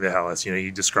was drinking the Helles, he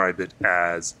described it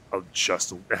as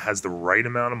it has the right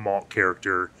amount of malt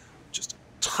character, just a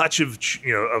touch of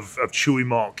chewy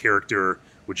malt character,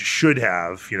 which it should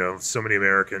have. So many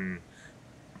American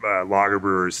lager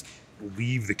brewers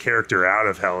leave the character out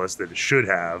of Helles that it should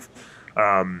have.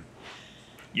 I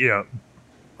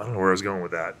don't know where I was going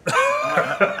with that.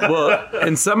 Well,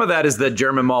 and some of that is the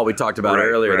German malt we talked about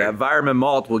earlier. That Weyermann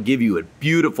malt will give you a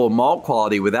beautiful malt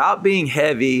quality without being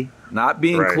heavy, not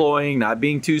being cloying, not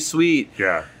being too sweet.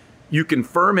 Yeah. You can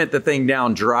ferment the thing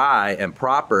down dry and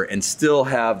proper and still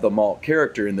have the malt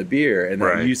character in the beer, and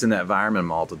then using that Weyermann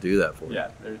malt to do that for you. Yeah.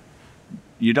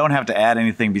 You don't have to add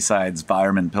anything besides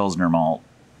Weyermann Pilsner malt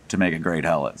to make a great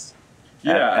Helles.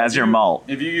 Yeah, as your malt.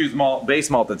 If you use base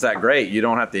malt that's that great, you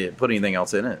don't have to put anything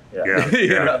else in it.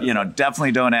 Yeah.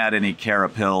 Definitely don't add any Cara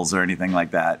Pils or anything like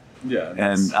that. Yeah,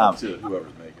 and up to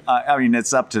whoever's making it.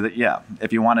 It's up to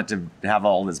if you want it to have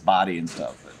all this body and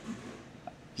stuff.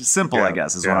 Simple, I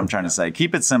guess, is what I'm trying to say.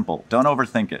 Keep it simple. Don't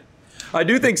overthink it. I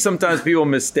do think sometimes people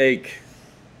mistake.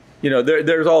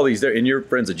 There's all these there, and your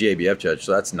friend's a JBF judge,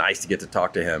 so that's nice to get to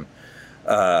talk to him.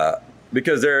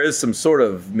 Because there is some sort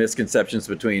of misconceptions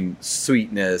between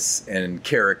sweetness and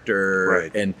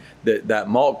character, and that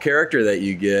malt character that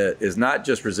you get is not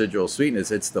just residual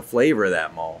sweetness; it's the flavor of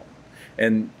that malt.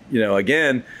 And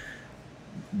again,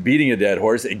 beating a dead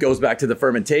horse, it goes back to the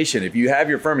fermentation. If you have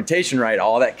your fermentation right,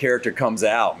 all that character comes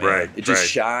out, man. It just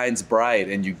shines bright,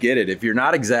 and you get it. If you're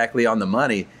not exactly on the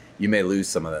money, you may lose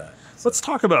some of that. Let's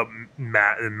talk about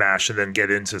mash and then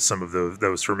get into some of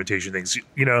those fermentation things.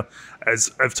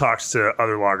 As I've talked to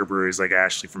other lager breweries like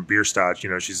Ashley from Bierstadt,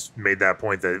 she's made that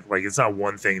point that it's not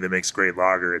one thing that makes great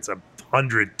lager. It's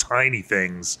 100 tiny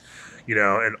things,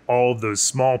 and all of those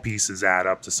small pieces add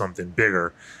up to something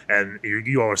bigger. And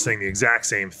you all are saying the exact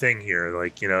same thing here.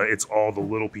 It's all the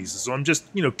little pieces. So I'm just,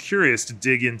 curious to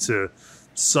dig into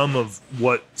some of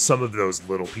those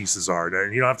little pieces are.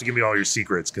 And you don't have to give me all your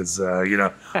secrets, because I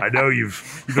know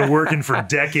you've been working for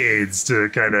decades to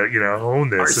kind of own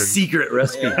this. Our secret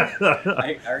recipe.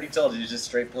 I already told you, just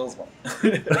straight pills one.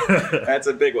 That's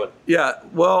a big one. Yeah.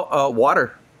 Well,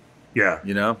 water. Yeah.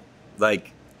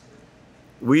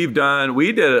 We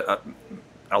did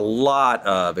a lot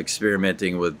of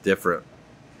experimenting with different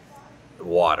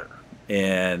water,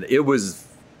 and it was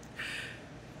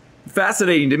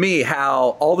fascinating to me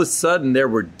how all of a sudden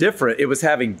it was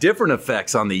having different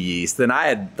effects on the yeast than I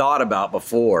had thought about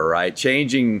before, right?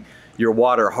 Changing your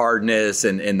water hardness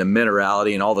and the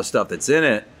minerality and all the stuff that's in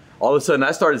it. All of a sudden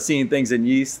I started seeing things in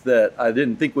yeast that I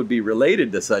didn't think would be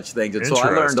related to such things. And so I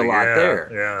learned a lot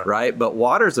there, right? But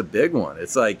water's a big one.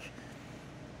 It's like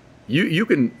you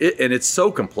can, and it's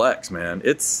so complex, man.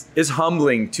 It's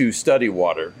humbling to study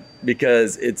water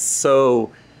because it's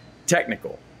so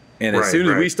technical. And as soon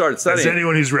as we start studying, as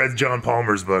anyone who's read John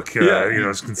Palmer's book,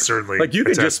 can certainly you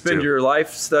can just spend your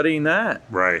life studying that,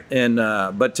 right? And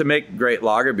but to make great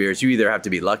lager beers, you either have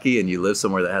to be lucky and you live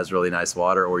somewhere that has really nice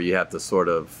water, or you have to sort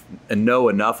of know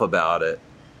enough about it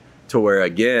to where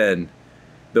again,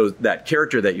 that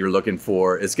character that you're looking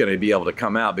for is going to be able to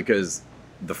come out because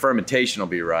the fermentation will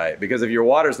be right. Because if your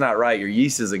water's not right, your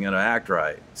yeast isn't going to act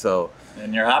right. So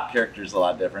and your hop character is a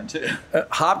lot different too.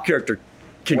 Hop character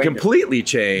can completely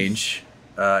change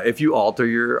if you alter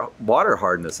your water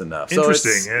hardness enough.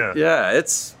 Interesting,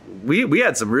 So we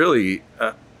had some really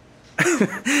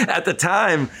at the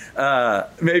time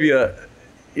maybe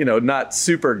not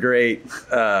super great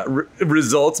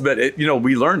results, but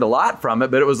we learned a lot from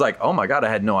it. But it was like, oh my God, I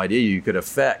had no idea you could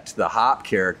affect the hop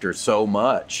character so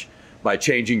much by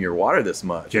changing your water this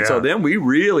much. Yeah. And so then we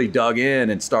really dug in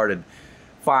and started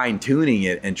fine tuning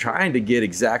it and trying to get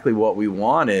exactly what we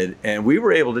wanted. And we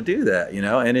were able to do that,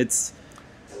 and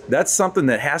that's something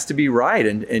that has to be right.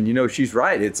 And she's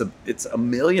right. It's a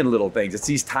million little things. It's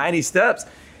these tiny steps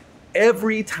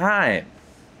every time,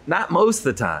 not most of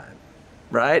the time.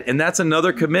 Right. And that's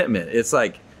another commitment. It's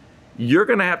like, you're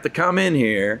going to have to come in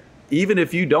here, even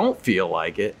if you don't feel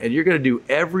like it, and you're going to do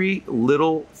every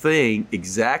little thing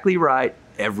exactly right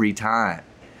every time.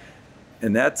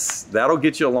 And that'll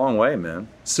get you a long way, man.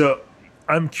 So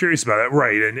I'm curious about that.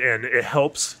 Right. And it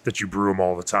helps that you brew them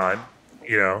all the time,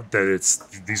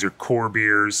 that these are core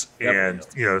beers. Yep. And,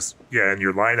 and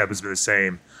your lineup has been the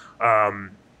same.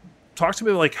 Talk to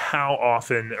me like how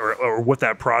often or what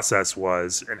that process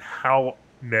was and how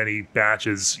many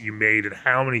batches you made and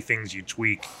how many things you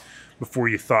tweak before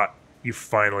you thought you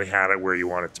finally had it where you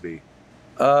want it to be.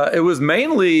 It was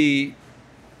mainly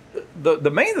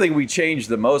the main thing we changed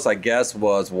the most, I guess,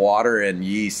 was water and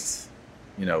yeast,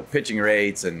 pitching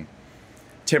rates and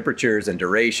temperatures and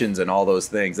durations and all those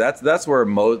things. That's where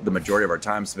the majority of our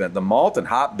time spent. The malt and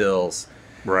hop bills,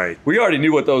 right? We already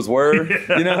knew what those were.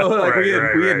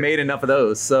 Yeah. We had made enough of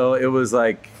those, so it was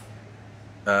like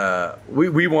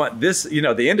we want this.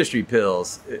 The industry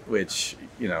pills, which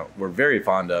we're very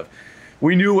fond of.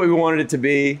 We knew what we wanted it to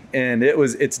be, and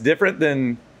it's different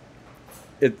than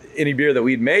any beer that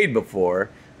we'd made before.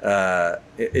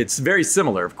 It's very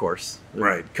similar, of course,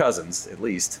 right? Cousins, at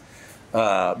least.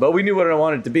 But we knew what I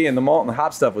wanted it to be, and the malt and the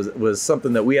hop stuff was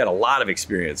something that we had a lot of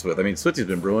experience with. I mean, Switzy's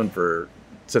been brewing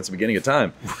since the beginning of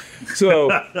time.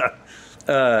 So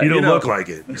you don't look like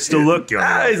it. You still look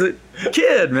young. He's a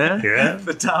kid, man. Yeah.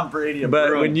 The Tom Brady of But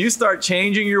brewing. when you start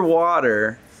changing your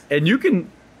water, and you can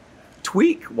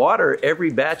tweak water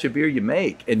every batch of beer you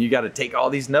make, and you got to take all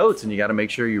these notes, and you got to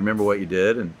make sure you remember what you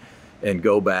did, and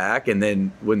go back. And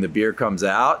then when the beer comes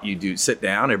out, you sit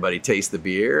down, everybody tastes the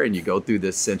beer, and you go through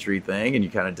this sensory thing, and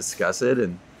you kind of discuss it.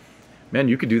 And man,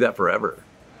 you could do that forever.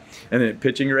 And then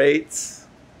pitching rates,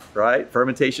 right?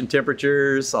 Fermentation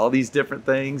temperatures, all these different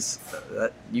things.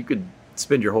 You could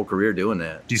spend your whole career doing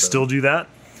that. Do you still do that?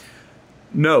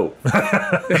 No,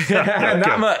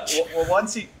 not much. Well,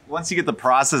 once you get the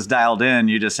process dialed in,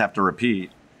 you just have to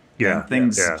repeat. Yeah, And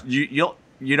things yeah.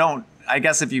 you don't. I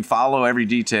guess if you follow every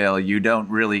detail, we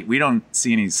don't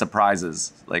see any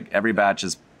surprises. Like every batch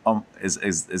is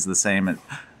the same.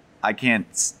 I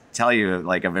can't tell you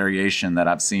like a variation that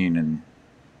I've seen in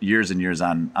years and years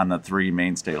on the three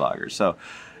mainstay lagers. So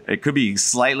it could be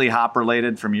slightly hop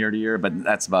related from year to year, but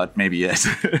that's about maybe it.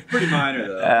 Pretty minor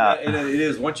though. And it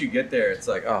is, once you get there, it's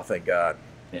like, oh, thank God.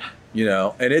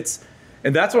 Yeah.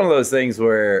 And that's one of those things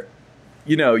where,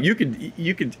 you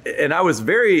could, and I was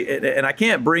and I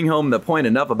can't bring home the point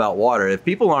enough about water. If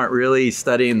people aren't really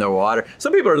studying their water,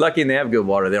 some people are lucky and they have good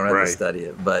water. They don't have to study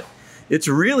it, but it's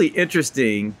really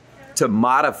interesting to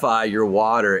modify your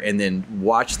water and then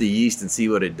watch the yeast and see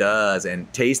what it does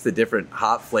and taste the different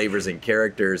hop flavors and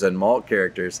characters and malt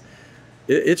characters.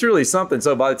 It's really something.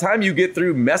 So by the time you get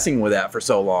through messing with that for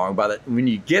so long, when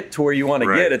you get to where you want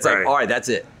to get, it's like, all right, that's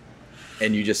it.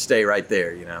 And you just stay right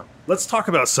there, Let's talk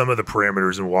about some of the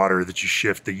parameters in water that you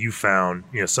shift that you found,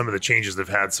 some of the changes that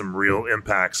have had some real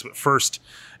impacts. But first,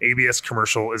 ABS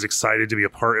Commercial is excited to be a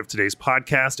part of today's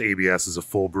podcast. ABS is a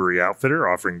full brewery outfitter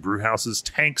offering brew houses,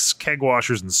 tanks, keg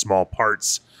washers, and small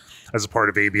parts. As a part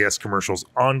of ABS Commercial's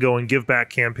ongoing Give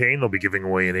Back campaign, they'll be giving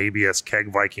away an ABS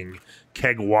Keg Viking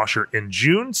keg washer in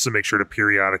June, so make sure to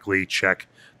periodically check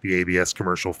the ABS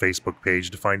Commercial Facebook page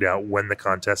to find out when the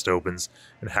contest opens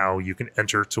and how you can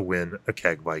enter to win a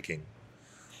Keg Viking.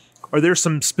 Are there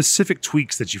some specific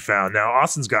tweaks that you found? Now,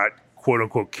 Austin's got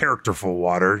quote-unquote characterful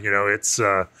water.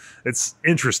 It's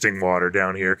interesting water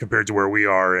down here compared to where we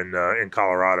are in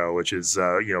Colorado, which is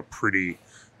pretty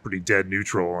dead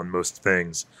neutral on most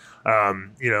things.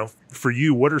 For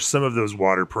you, what are some of those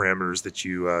water parameters that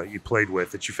you played with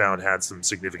that you found had some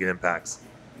significant impacts?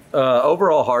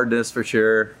 Overall hardness for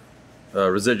sure,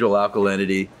 residual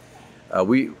alkalinity.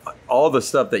 All the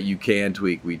stuff that you can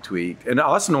tweak, we tweaked. And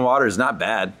Austin water is not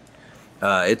bad.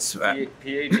 It's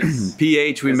pH.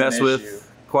 pH we mess with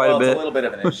quite a bit. It's a little bit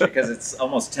of an issue because it's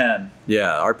almost 10.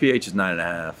 Yeah, our pH is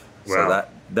 9.5. So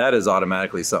that is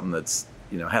automatically something that's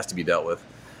has to be dealt with.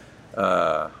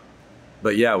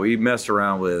 But yeah, we messed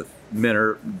around with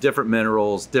different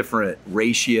minerals, different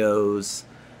ratios,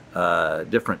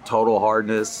 different total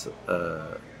hardness.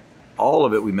 All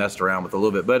of it we messed around with a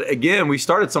little bit. But again, we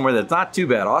started somewhere that's not too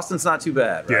bad. Austin's not too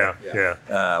bad, right?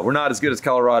 Yeah. We're not as good as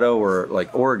Colorado or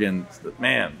like Oregon.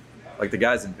 Man, like the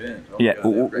guys in Bend. Oh Yeah, God,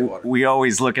 they have great water. we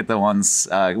always look at the ones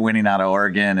winning out of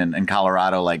Oregon and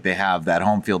Colorado, like they have that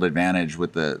home field advantage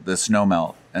with the snow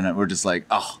melt. And we're just like,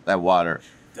 oh, that water.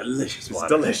 Delicious It's water.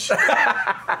 delicious.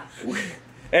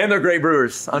 And they're great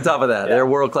brewers on top of that. They're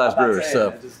world-class brewers.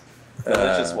 So,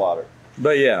 Delicious water.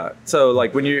 but yeah, so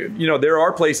like when you know, there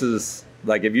are places,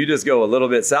 like if you just go a little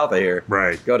bit south of here,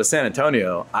 Right. go to San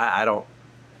Antonio, I don't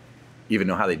even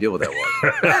know how they deal with that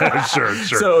water. Sure.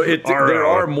 So there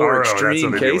are more RO, that's how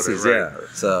extreme they deal with it, cases, right. yeah.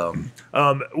 So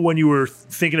When you were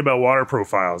thinking about water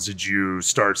profiles, did you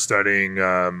start studying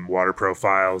water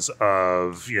profiles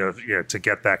of, to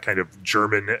get that kind of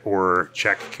German or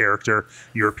Czech character,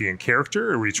 European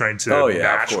character? Or were you trying to Oh, yeah, of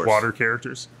match course. water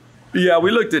characters? yeah,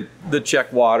 we looked at the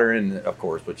Czech water, and of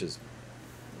course, which is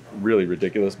really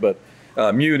ridiculous, but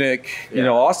Munich, Yeah.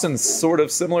 Austin's sort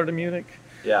of similar to Munich.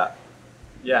 Yeah.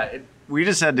 We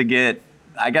just had to get,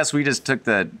 I guess we just took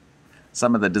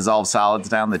some of the dissolved solids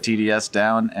down, the TDS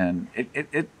down, and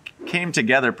it came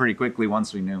together pretty quickly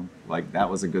once we knew like that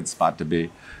was a good spot to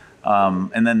be.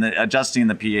 And then adjusting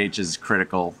the pH is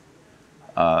critical,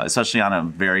 especially on a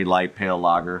very light pale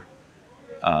lager.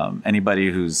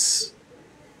 Anybody who's,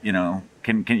 you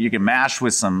can mash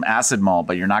with some acid malt,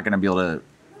 but you're not going to be able to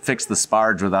fix the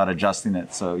sparge without adjusting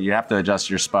it. So you have to adjust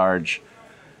your sparge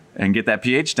and get that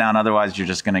pH down. Otherwise, you're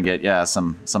just going to get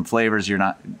some flavors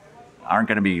aren't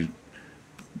going to be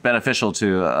beneficial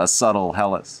to a subtle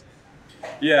Helles.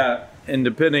 Yeah, and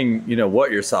depending,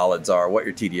 what your solids are, what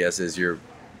your TDS is, your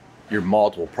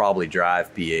malt will probably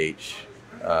drive pH.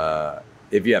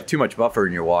 If you have too much buffer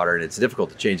in your water and it's difficult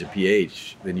to change the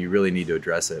pH, then you really need to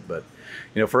address it. But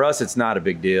for us, it's not a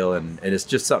big deal, and it's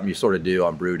just something you sort of do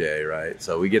on brew day, right?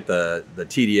 So we get the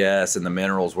TDS and the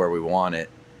minerals where we want it,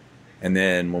 and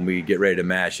then when we get ready to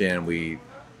mash in, we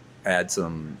add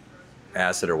some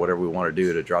acid or whatever we want to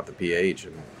do to drop the pH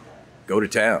and go to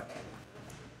town.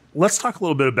 Let's talk a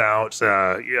little bit about,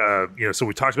 so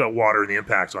we talked about water and the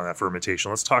impact on that fermentation.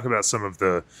 Let's talk about some of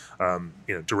the,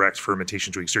 direct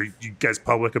fermentation tweaks. Are you guys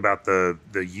public about the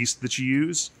yeast that you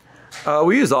use?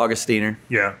 We use Augustiner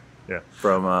Yeah.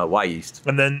 from Y Yeast.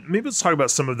 And then maybe let's talk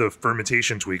about some of the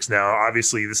fermentation tweaks. Now,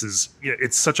 obviously, this is,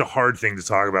 it's such a hard thing to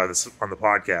talk about this on the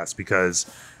podcast because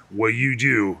what you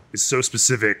do is so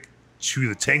specific to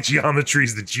the tank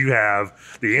geometries that you have,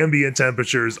 the ambient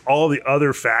temperatures, all the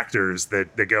other factors that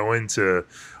go into,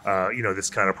 this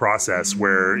kind of process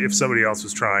where if somebody else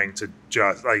was trying to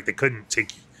just, like, they couldn't take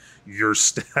your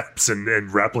steps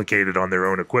and replicate it on their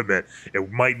own equipment,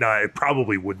 it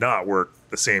probably would not work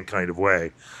the same kind of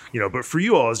way. But for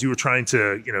you all, as you were trying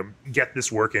to, get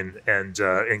this working and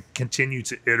continue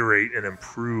to iterate and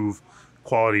improve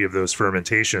quality of those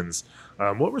fermentations,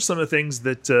 what were some of the things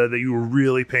that you were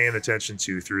really paying attention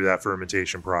to through that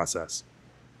fermentation process?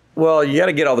 Well, you got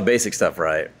to get all the basic stuff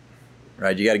right?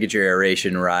 You got to get your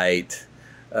aeration right.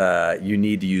 You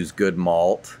need to use good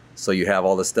malt, so you have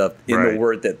all the stuff in Right. the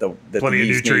wort that Plenty the of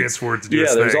yeast nutrients needs. for it to do Yeah,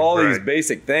 its there's thing, all right. these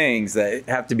basic things that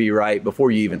have to be right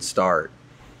before you even start.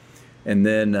 And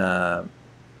then,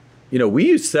 we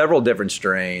used several different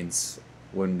strains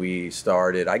when we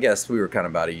started. I guess we were kind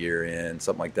of about a year in,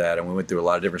 something like that, and we went through a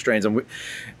lot of different strains,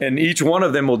 and each one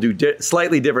of them will do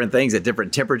slightly different things at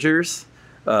different temperatures.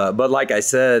 But like I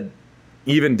said,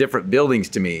 even different buildings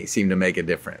to me seem to make a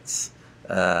difference.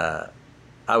 I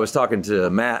was talking to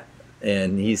Matt,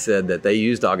 and he said that they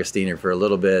used Augustiner for a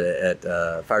little bit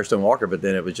at Firestone Walker, but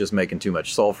then it was just making too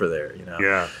much sulfur there.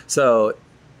 Yeah. So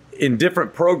in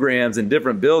different programs and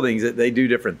different buildings, they do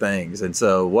different things. And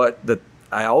so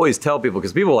I always tell people,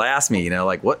 because people ask me,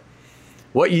 like,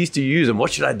 what yeast do you use and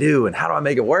what should I do and how do I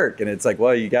make it work? And it's like,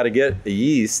 well, you got to get a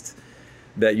yeast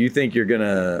that you think you're going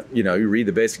to, you read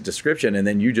the basic description and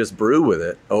then you just brew with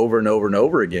it over and over and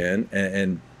over again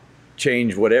and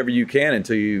change whatever you can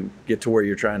until you get to where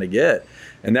you're trying to get.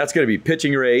 And that's going to be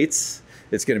pitching rates.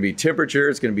 It's going to be temperature.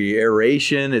 It's going to be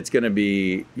aeration. It's going to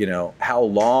be, how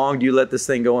long do you let this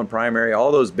thing go in primary?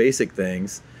 All those basic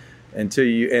things and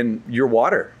your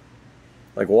water.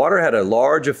 Like water had a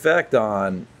large effect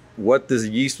on what this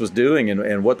yeast was doing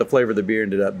and what the flavor of the beer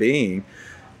ended up being,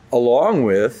 along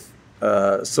with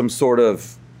some sort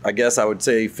of, I guess I would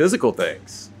say, physical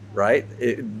things, right?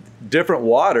 Different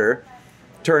water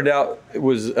turned out it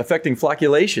was affecting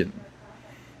flocculation.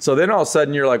 So then all of a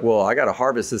sudden you're like, well, I got to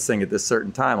harvest this thing at this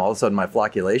certain time. All of a sudden my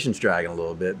flocculation's dragging a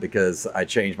little bit because I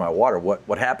changed my water.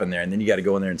 What happened there? And then you got to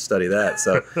go in there and study that.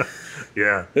 So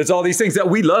Yeah. it's all these things that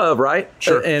we love, right?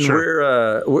 Sure, And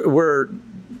sure. we're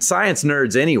science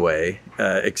nerds anyway,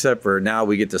 except for now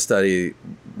we get to study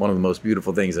one of the most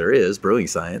beautiful things there is, brewing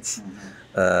science.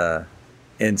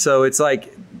 And so it's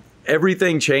like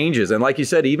everything changes. And like you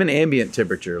said, even ambient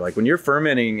temperature, like when you're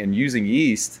fermenting and using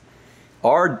yeast,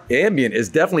 our ambient is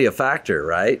definitely a factor,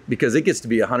 right? Because it gets to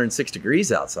be 106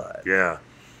 degrees outside. Yeah.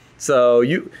 So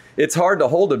it's hard to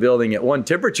hold a building at one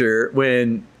temperature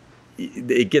when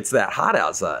it gets that hot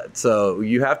outside. So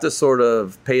you have to sort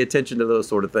of pay attention to those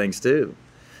sort of things too.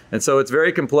 And so it's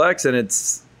very complex, and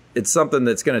it's something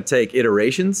that's going to take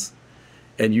iterations,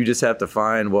 and you just have to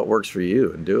find what works for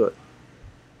you and do it.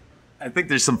 I think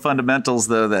there's some fundamentals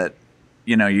though that,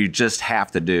 you just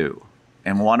have to do.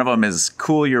 And one of them is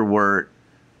cool your wort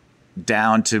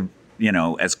down to,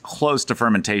 as close to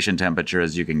fermentation temperature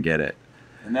as you can get it.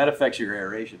 And that affects your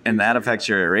aeration. And that affects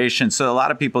your aeration. So a lot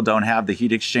of people don't have the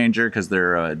heat exchanger because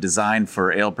they're designed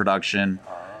for ale production.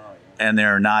 And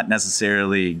they're not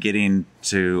necessarily getting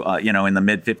to, in the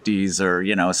mid 50s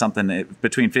or, something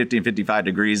between 50 and 55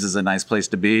 degrees is a nice place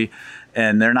to be.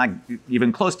 And they're not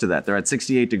even close to that. They're at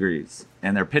 68 degrees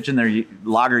and they're pitching their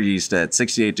lager yeast at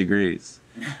 68 degrees.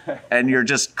 And you're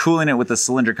just cooling it with a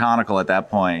cylindrical conical at that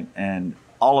point. And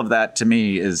all of that to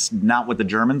me is not what the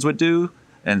Germans would do.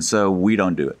 And so we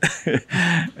don't do it.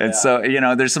 And so,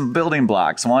 there's some building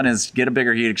blocks. One is get a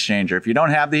bigger heat exchanger. If you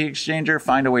don't have the heat exchanger,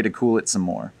 find a way to cool it some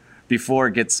more before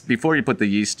you put the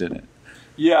yeast in it.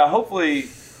 Yeah, hopefully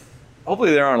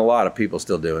there aren't a lot of people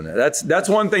still doing that. That's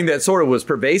one thing that sort of was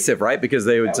pervasive, right? Because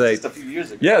they would say, just a few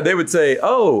years ago. yeah, they would say,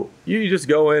 oh, you just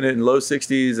go in low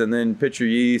 60s and then pitch your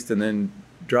yeast and then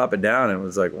drop it down. And it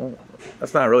was like, well,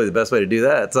 that's not really the best way to do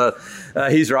that. So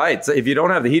he's right. So if you don't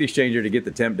have the heat exchanger to get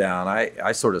the temp down,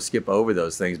 I sort of skip over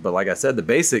those things. But like I said, the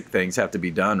basic things have to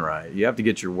be done right. You have to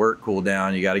get your wort cooled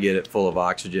down. You got to get it full of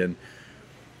oxygen.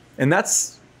 And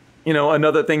that's,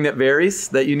 another thing that varies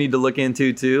that you need to look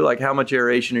into too. Like how much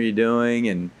aeration are you doing,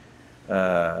 and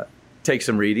take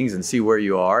some readings and see where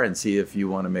you are and see if you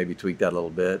want to maybe tweak that a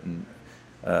little bit. And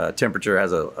temperature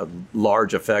has a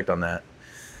large effect on that.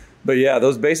 But yeah,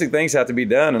 those basic things have to be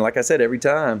done. And like I said, every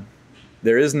time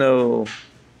there is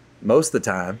most of the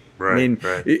time. Right, I mean,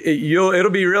 right.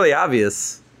 It'll be really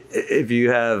obvious if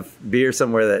you have beer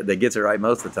somewhere that gets it right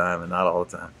most of the time and not all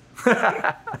the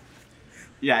time.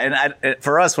 Yeah, and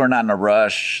for us, we're not in a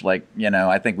rush. Like,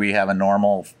 I think we have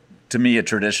a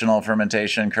traditional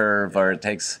fermentation curve, or it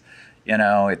takes,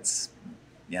 it's,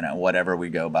 whatever we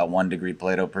go, about 1 degree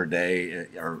Plato per day,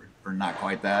 or not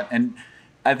quite that. And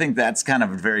I think that's kind of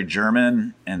very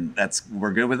German, and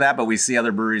we're good with that. But we see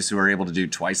other breweries who are able to do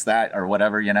twice that or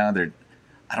whatever.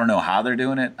 I don't know how they're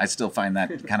doing it. I still find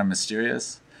that kind of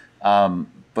mysterious.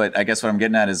 But I guess what I'm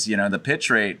getting at is, the pitch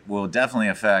rate will definitely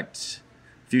affect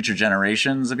future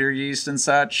generations of your yeast and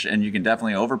such, and you can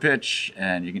definitely overpitch.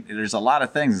 And there's a lot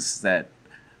of things that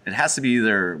it has to be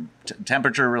either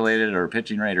temperature related or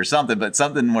pitching rate or something, but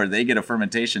something where they get a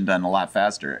fermentation done a lot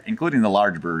faster, including the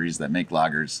large breweries that make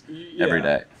lagers every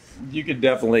day. You could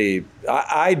definitely.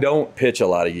 I don't pitch a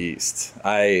lot of yeast.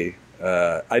 I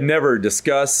never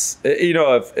discuss.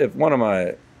 If one of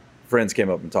my friends came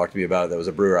up and talked to me about it that was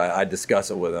a brewer, I discuss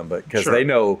it with them, but because Sure. they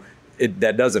know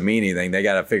that doesn't mean anything. They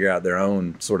got to figure out their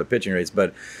own sort of pitching rates.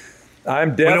 But I'm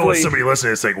We don't want definitely. somebody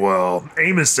listening to say, well,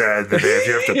 Amos said that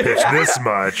you have to pitch this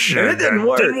much. And it didn't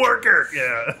work. Didn't work.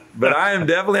 Yeah. But I am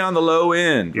definitely on the low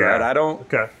end. Yeah. Right? I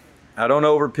don't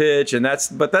overpitch, and that's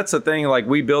the thing. Like,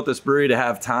 we built this brewery to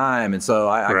have time, and so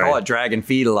I Right. call it dragging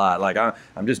feet a lot. Like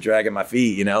I'm just dragging my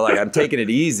feet, like I'm taking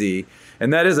it easy,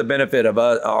 and that is a benefit of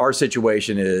our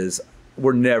situation is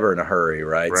we're never in a hurry,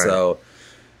 right? Right. So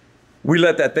we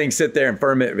let that thing sit there and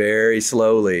ferment very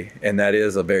slowly, and that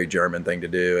is a very German thing to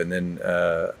do. And then,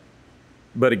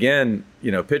 but again,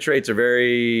 pitch rates are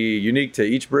very unique to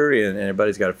each brewery, and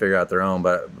everybody's got to figure out their own.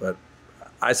 But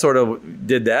I sort of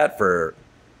did that for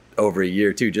over a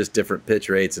year too, just different pitch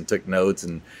rates, and took notes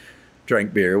and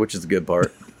drank beer, which is the good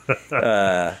part.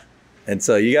 And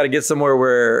so you got to get somewhere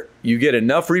where you get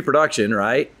enough reproduction,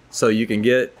 right? So you can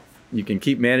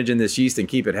keep managing this yeast and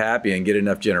keep it happy and get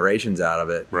enough generations out of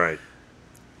it. Right.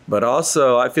 But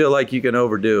also, I feel like you can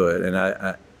overdo it,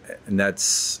 and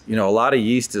that's a lot of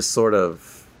yeast is sort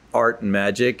of art and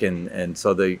magic, and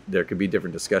so there could be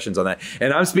different discussions on that.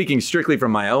 And I'm speaking strictly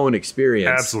from my own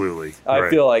experience. Absolutely. I Right.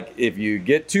 feel like if you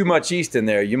get too much yeast in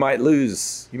there, you might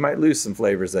lose some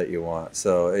flavors that you want.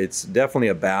 So it's definitely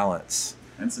a balance.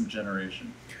 And some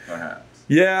generation, perhaps.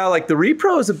 Yeah, like the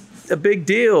repro is a big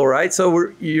deal, right?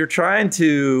 So you're trying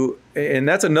to, and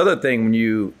that's another thing when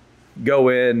you go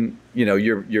in, you know,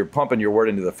 you're pumping your wort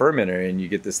into the fermenter and you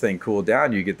get this thing cooled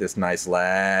down, you get this nice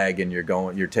lag, and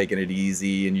you're taking it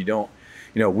easy, and you don't,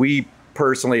 you know, we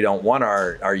personally don't want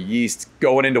our yeast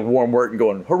going into warm wort and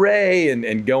going hooray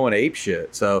and going ape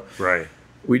shit. So Right.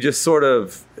 we just sort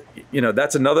of, you know,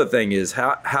 that's another thing is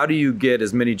how do you get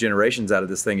as many generations out of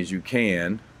this thing as you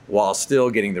can while still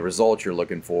getting the results you're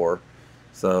looking for.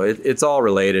 So it's all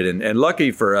related, and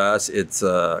lucky for us, it's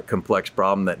a complex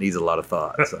problem that needs a lot of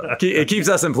thought. So it keeps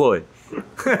us employed.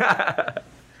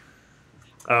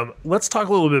 Let's talk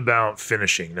a little bit about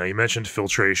finishing. Now, you mentioned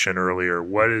filtration earlier.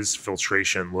 What does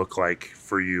filtration look like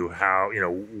for you? How, you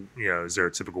know, is there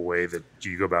a typical way that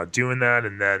you go about doing that?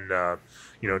 And then,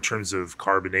 you know, in terms of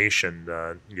carbonation,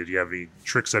 do you have any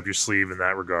tricks up your sleeve in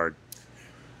that regard?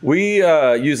 We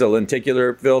use a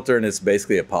lenticular filter, and it's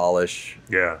basically a polish.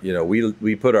 Yeah. You know,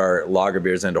 we put our lager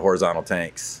beers into horizontal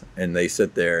tanks, and they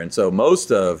sit there. And so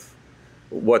most of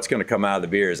what's going to come out of the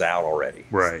beer is out already.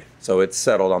 Right. So it's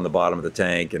settled on the bottom of the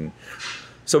tank. And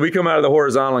so we come out of the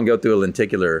horizontal and go through a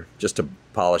lenticular just to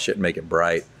polish it and make it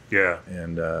bright. Yeah.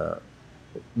 And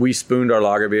we spooned our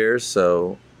lager beers,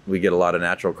 so we get a lot of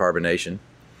natural carbonation.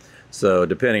 So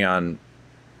depending on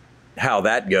how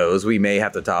that goes, we may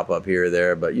have to top up here or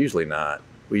there, but usually not.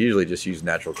 We usually just use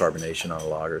natural carbonation on the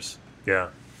lagers. Yeah.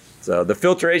 So the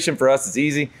filtration for us is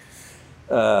easy.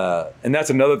 And that's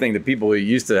another thing that people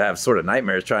used to have sort of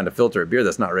nightmares trying to filter a beer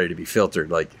that's not ready to be filtered.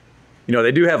 Like, you know,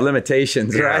 they do have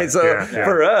limitations, Yeah, right? So yeah.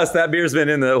 for us, that beer's been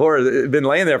been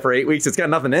laying there for 8 weeks. It's got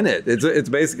nothing in it. It's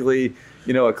basically,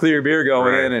 you know, a clear beer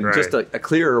going Right, in and right. just a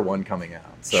clearer one coming out.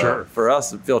 So Sure. for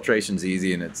us, filtration's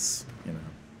easy, and it's, you know.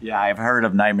 Yeah, I've heard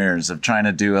of nightmares of trying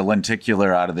to do a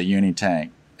lenticular out of the uni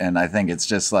tank, and I think it's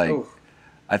just like,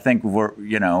 I think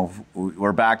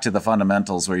we're back to the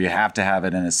fundamentals where you have to have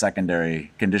it in a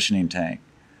secondary conditioning tank,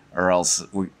 or else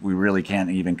we really can't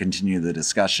even continue the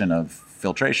discussion of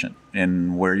filtration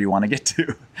and where you want to get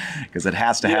to, because it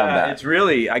has to have that. It's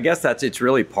really, I guess it's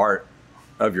really part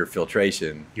of your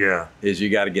filtration. Yeah. Is you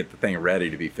got to get the thing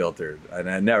ready to be filtered. And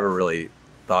I never really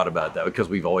thought about that because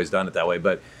we've always done it that way.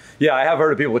 But yeah, I have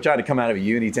heard of people trying to come out of a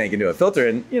uni tank into a filter,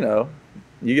 and you know,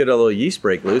 you get a little yeast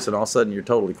break loose and all of a sudden you're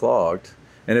totally clogged.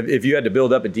 And if you had to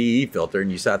build up a DE filter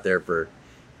and you sat there for,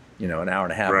 you know, an hour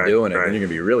and a half Right, doing it, right. then you're gonna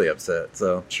be really upset.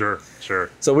 So Sure.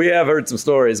 so we have heard some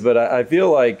stories, but I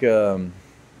feel like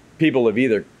people have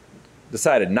either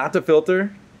decided not to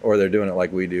filter, or they're doing it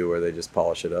like we do, where they just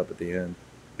polish it up at the end.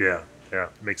 Yeah. Yeah.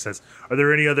 Makes sense. Are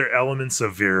there any other elements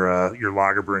of your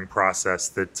lager brewing process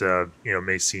that, you know,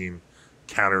 may seem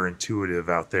counterintuitive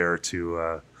out there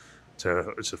to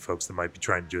folks that might be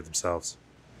trying to do it themselves?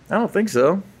 I don't think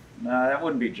so. No, that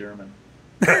wouldn't be German.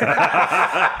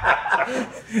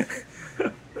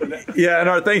 Yeah, and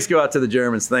our thanks go out to the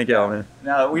Germans. Thank y'all, man.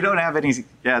 No, we don't have any.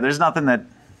 Yeah, there's nothing that.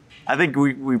 I think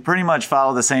we pretty much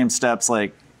follow the same steps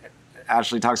like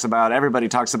Ashley talks about. Everybody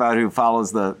talks about who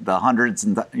follows the hundreds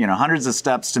and hundreds of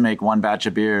steps to make one batch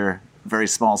of beer. Very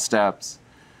small steps.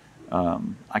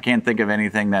 I can't think of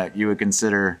anything that you would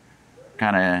consider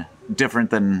kind of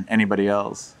different than anybody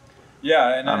else.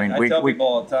 Yeah, and I mean, I tell people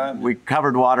all the time. We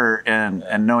covered water and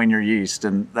knowing your yeast,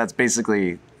 and that's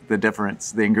basically the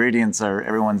difference. The ingredients are,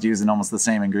 everyone's using almost the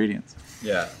same ingredients.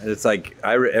 Yeah, it's like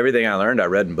everything I learned, I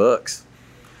read in books,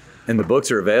 and the books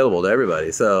are available to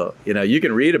everybody. So you know, you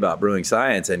can read about brewing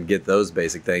science and get those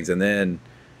basic things, and then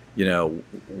you know,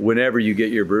 whenever you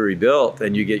get your brewery built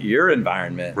and you get your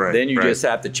environment, Right, then you right. just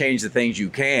have to change the things you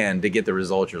can to get the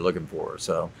results you're looking for.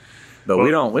 So, but we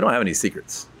don't have any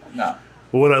secrets. No.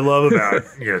 Well, what I love about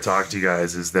talking to you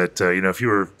guys is that if you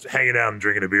were hanging out and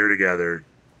drinking a beer together,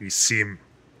 you seem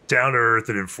down to earth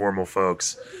and informal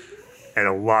folks, and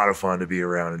a lot of fun to be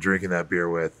around and drinking that beer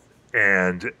with.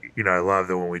 And I love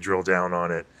that when we drill down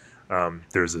on it,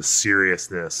 there's a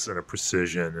seriousness and a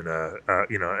precision and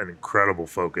an incredible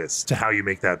focus to how you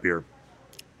make that beer.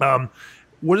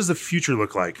 What does the future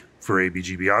look like for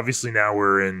ABGB? Obviously, now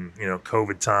we're in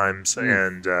COVID times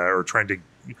and or trying to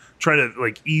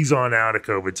like ease on out of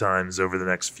COVID times over the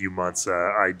next few months,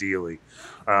 ideally.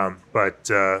 But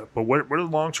what are the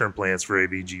long-term plans for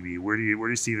ABGB? Where do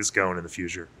you see this going in the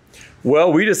future?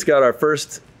 Well, we just got our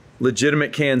first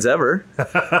legitimate cans ever.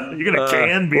 You're gonna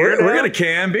can beer? We're gonna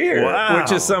can beer, Wow.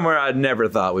 which is somewhere I never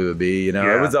thought we would be.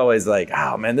 Yeah. It was always like,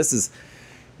 oh man, this is,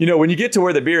 when you get to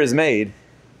where the beer is made,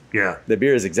 Yeah. the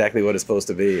beer is exactly what it's supposed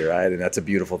to be, right? And that's a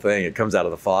beautiful thing. It comes out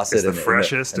of the faucet. It's the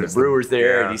freshest. And the It's brewer's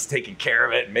there, yeah. and he's taking care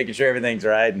of it and making sure everything's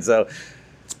right. And so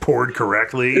it's poured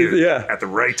correctly, Yeah. at the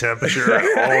right temperature,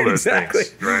 all those Exactly.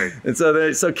 things. Right. And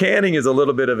so canning is a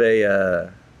little bit of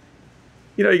a,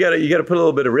 you got to put a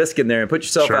little bit of risk in there and put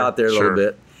yourself Sure, out there a sure.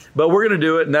 little bit. But we're going to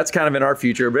do it, and that's kind of in our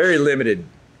future. Very limited.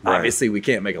 Right. Obviously, we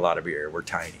can't make a lot of beer. We're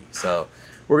tiny. So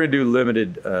we're going to do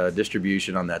limited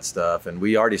distribution on that stuff. And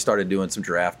we already started doing some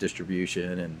draft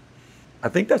distribution. And I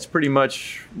think that's pretty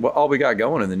much all we got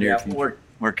going in the near future.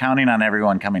 We're counting on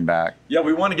everyone coming back. Yeah,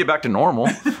 we want to get back to normal.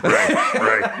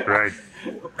 Right.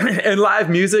 And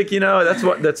live music,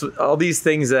 that's all these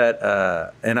things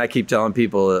that, and I keep telling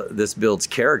people this builds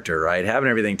character, right? Having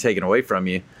everything taken away from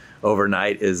you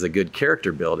overnight is a good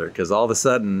character builder, because all of a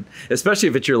sudden, especially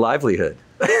if it's your livelihood.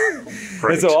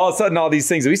 Right. And so all of a sudden, all these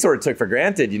things we sort of took for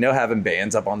granted, having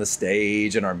bands up on the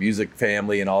stage and our music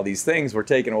family and all these things were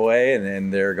taken away, and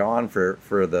then they're gone for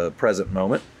the present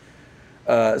moment.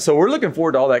 So we're looking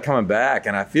forward to all that coming back,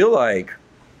 and I feel like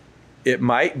it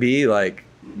might be like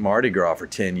Mardi Gras for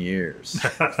 10 years.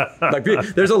 Like,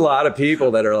 there's a lot of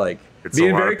people that are like It's a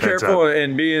being lot very of pent careful up.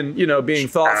 and being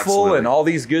thoughtful Absolutely. and all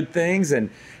these good things and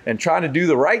trying to do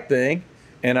the right thing.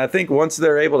 And I think once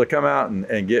they're able to come out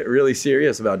and get really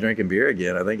serious about drinking beer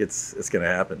again, I think it's going to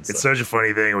happen. It's such a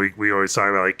funny thing. We always talk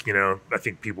about, like, I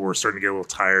think people were starting to get a little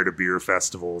tired of beer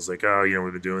festivals. Like, oh,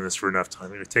 we've been doing this for enough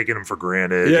time. They're taking them for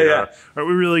granted. Yeah. Are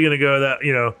we really going to go that,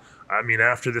 I mean,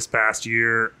 after this past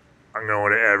year, I'm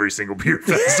going to every single beer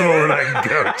festival that I can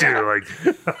go to. Like,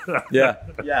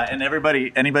 Yeah, and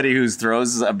anybody who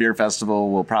throws a beer festival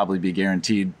will probably be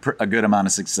guaranteed a good amount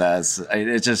of success.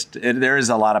 There is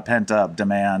a lot of pent up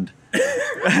demand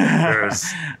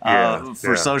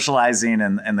for socializing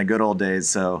and the good old days.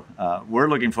 So we're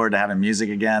looking forward to having music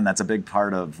again. That's a big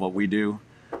part of what we do,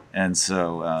 and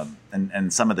so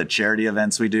and some of the charity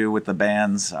events we do with the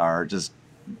bands are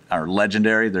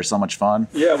legendary. They're so much fun.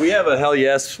 Yeah, we have a Hell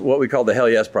Yes, what we call the Hell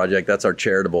Yes Project. That's our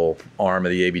charitable arm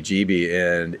of the ABGB,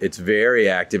 and it's very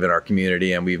active in our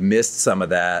community, and we've missed some of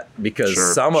that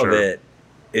because some of it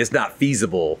is not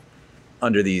feasible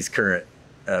under these current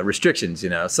restrictions,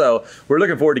 So we're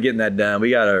looking forward to getting that done.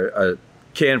 We got a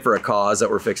Can for a Cause that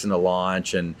we're fixing to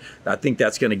launch, and I think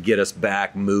that's going to get us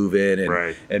back moving,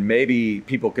 and maybe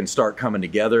people can start coming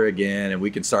together again, and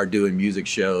we can start doing music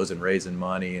shows and raising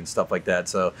money and stuff like that.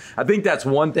 So I think that's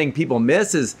one thing people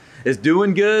miss is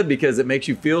doing good, because it makes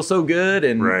you feel so good,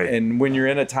 and when you're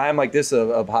in a time like this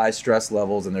of high stress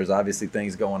levels and there's obviously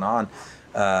things going on,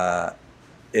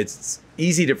 it's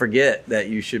easy to forget that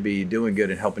you should be doing good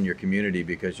and helping your community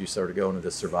because you sort of go into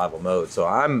this survival mode. So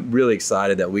I'm really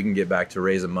excited that we can get back to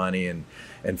raising money and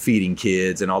feeding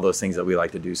kids and all those things that we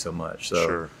like to do so much.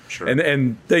 So Sure.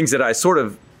 And things that I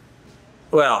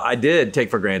I did take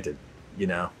for granted.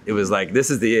 It was like, this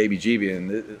is the ABGB,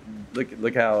 and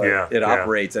look how it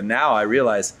operates. And now I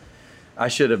realize I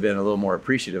should have been a little more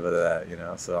appreciative of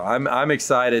that, So I'm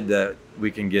excited that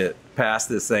we can get past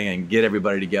this thing and get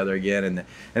everybody together again.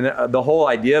 And the whole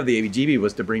idea of the ABGB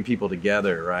was to bring people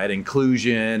together, right?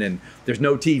 Inclusion, and there's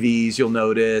no TVs, you'll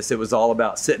notice. It was all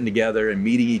about sitting together and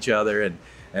meeting each other,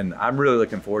 and I'm really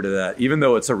looking forward to that. Even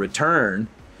though it's a return,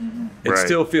 it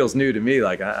still feels new to me.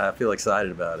 Like, I feel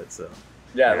excited about it. So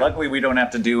Luckily we don't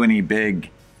have to do any big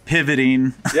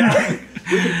pivoting. Yeah, we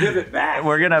can pivot back.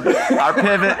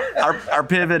 Our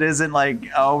pivot isn't like,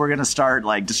 we're gonna start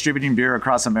like distributing beer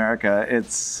across America.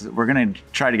 We're gonna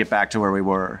try to get back to where we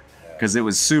were, because it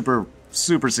was super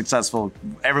successful.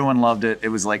 Everyone loved it. It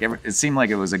was like it seemed like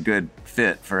it was a good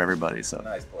fit for everybody. So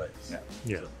Nice place.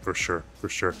 Yeah, for sure.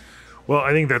 Well,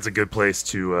 I think that's a good place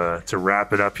to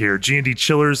wrap it up here. G&D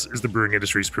Chillers is the brewing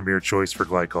industry's premier choice for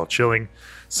glycol chilling.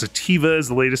 Sativa is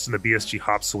the latest in the BSG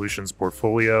Hop Solutions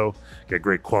portfolio. Get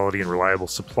great quality and reliable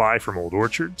supply from Old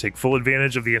Orchard. Take full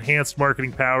advantage of the enhanced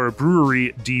marketing power of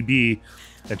Brewery DB,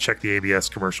 and check the ABS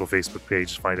commercial Facebook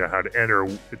page to find out how to enter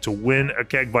to win a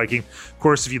keg Viking. Of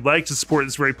course, if you'd like to support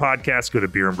this very podcast, go to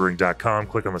beerandbrewing.com,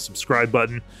 click on the subscribe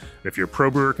button. And if you're a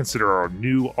pro brewer, consider our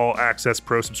new All Access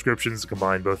Pro subscriptions to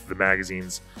combine both of the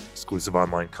magazine's exclusive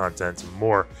online content and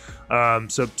more.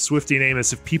 So Swifty and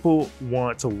Amos, if people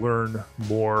want to learn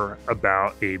more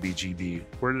about ABGB,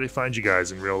 where do they find you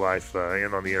guys in real life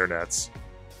and on the internets?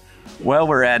 Well,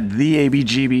 we're at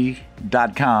theabgb.com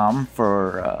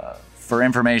for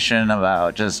information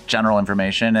about just general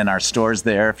information, and our store's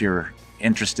there if you're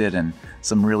interested in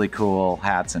some really cool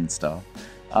hats and stuff.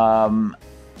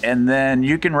 And then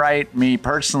you can write me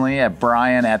personally at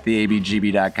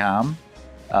brian@theabgb.com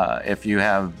if you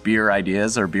have beer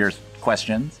ideas or beer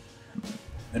questions.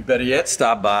 And better yet,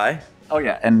 stop by. Oh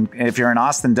yeah, and if you're in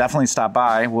Austin, definitely stop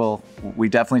by. We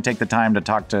definitely take the time to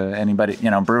talk to anybody,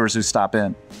 brewers who stop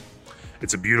in.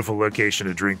 It's a beautiful location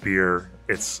to drink beer.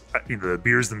 It's the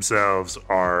beers themselves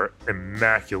are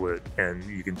immaculate, and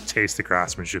you can taste the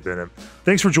craftsmanship in them.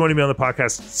 Thanks for joining me on the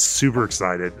podcast. Super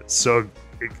excited. So,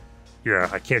 yeah,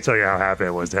 I can't tell you how happy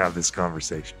I was to have this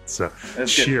conversation. So,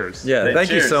 cheers. Yeah,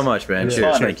 thank you so much, man.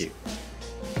 Cheers. Fun. Thank you.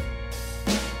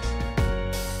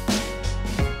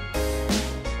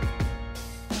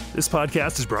 This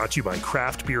podcast is brought to you by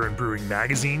Craft Beer and Brewing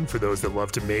Magazine for those that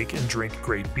love to make and drink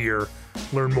great beer.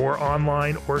 Learn more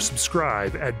online or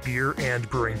subscribe at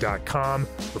beerandbrewing.com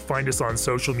or find us on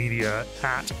social media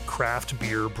at Craft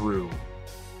Beer Brew.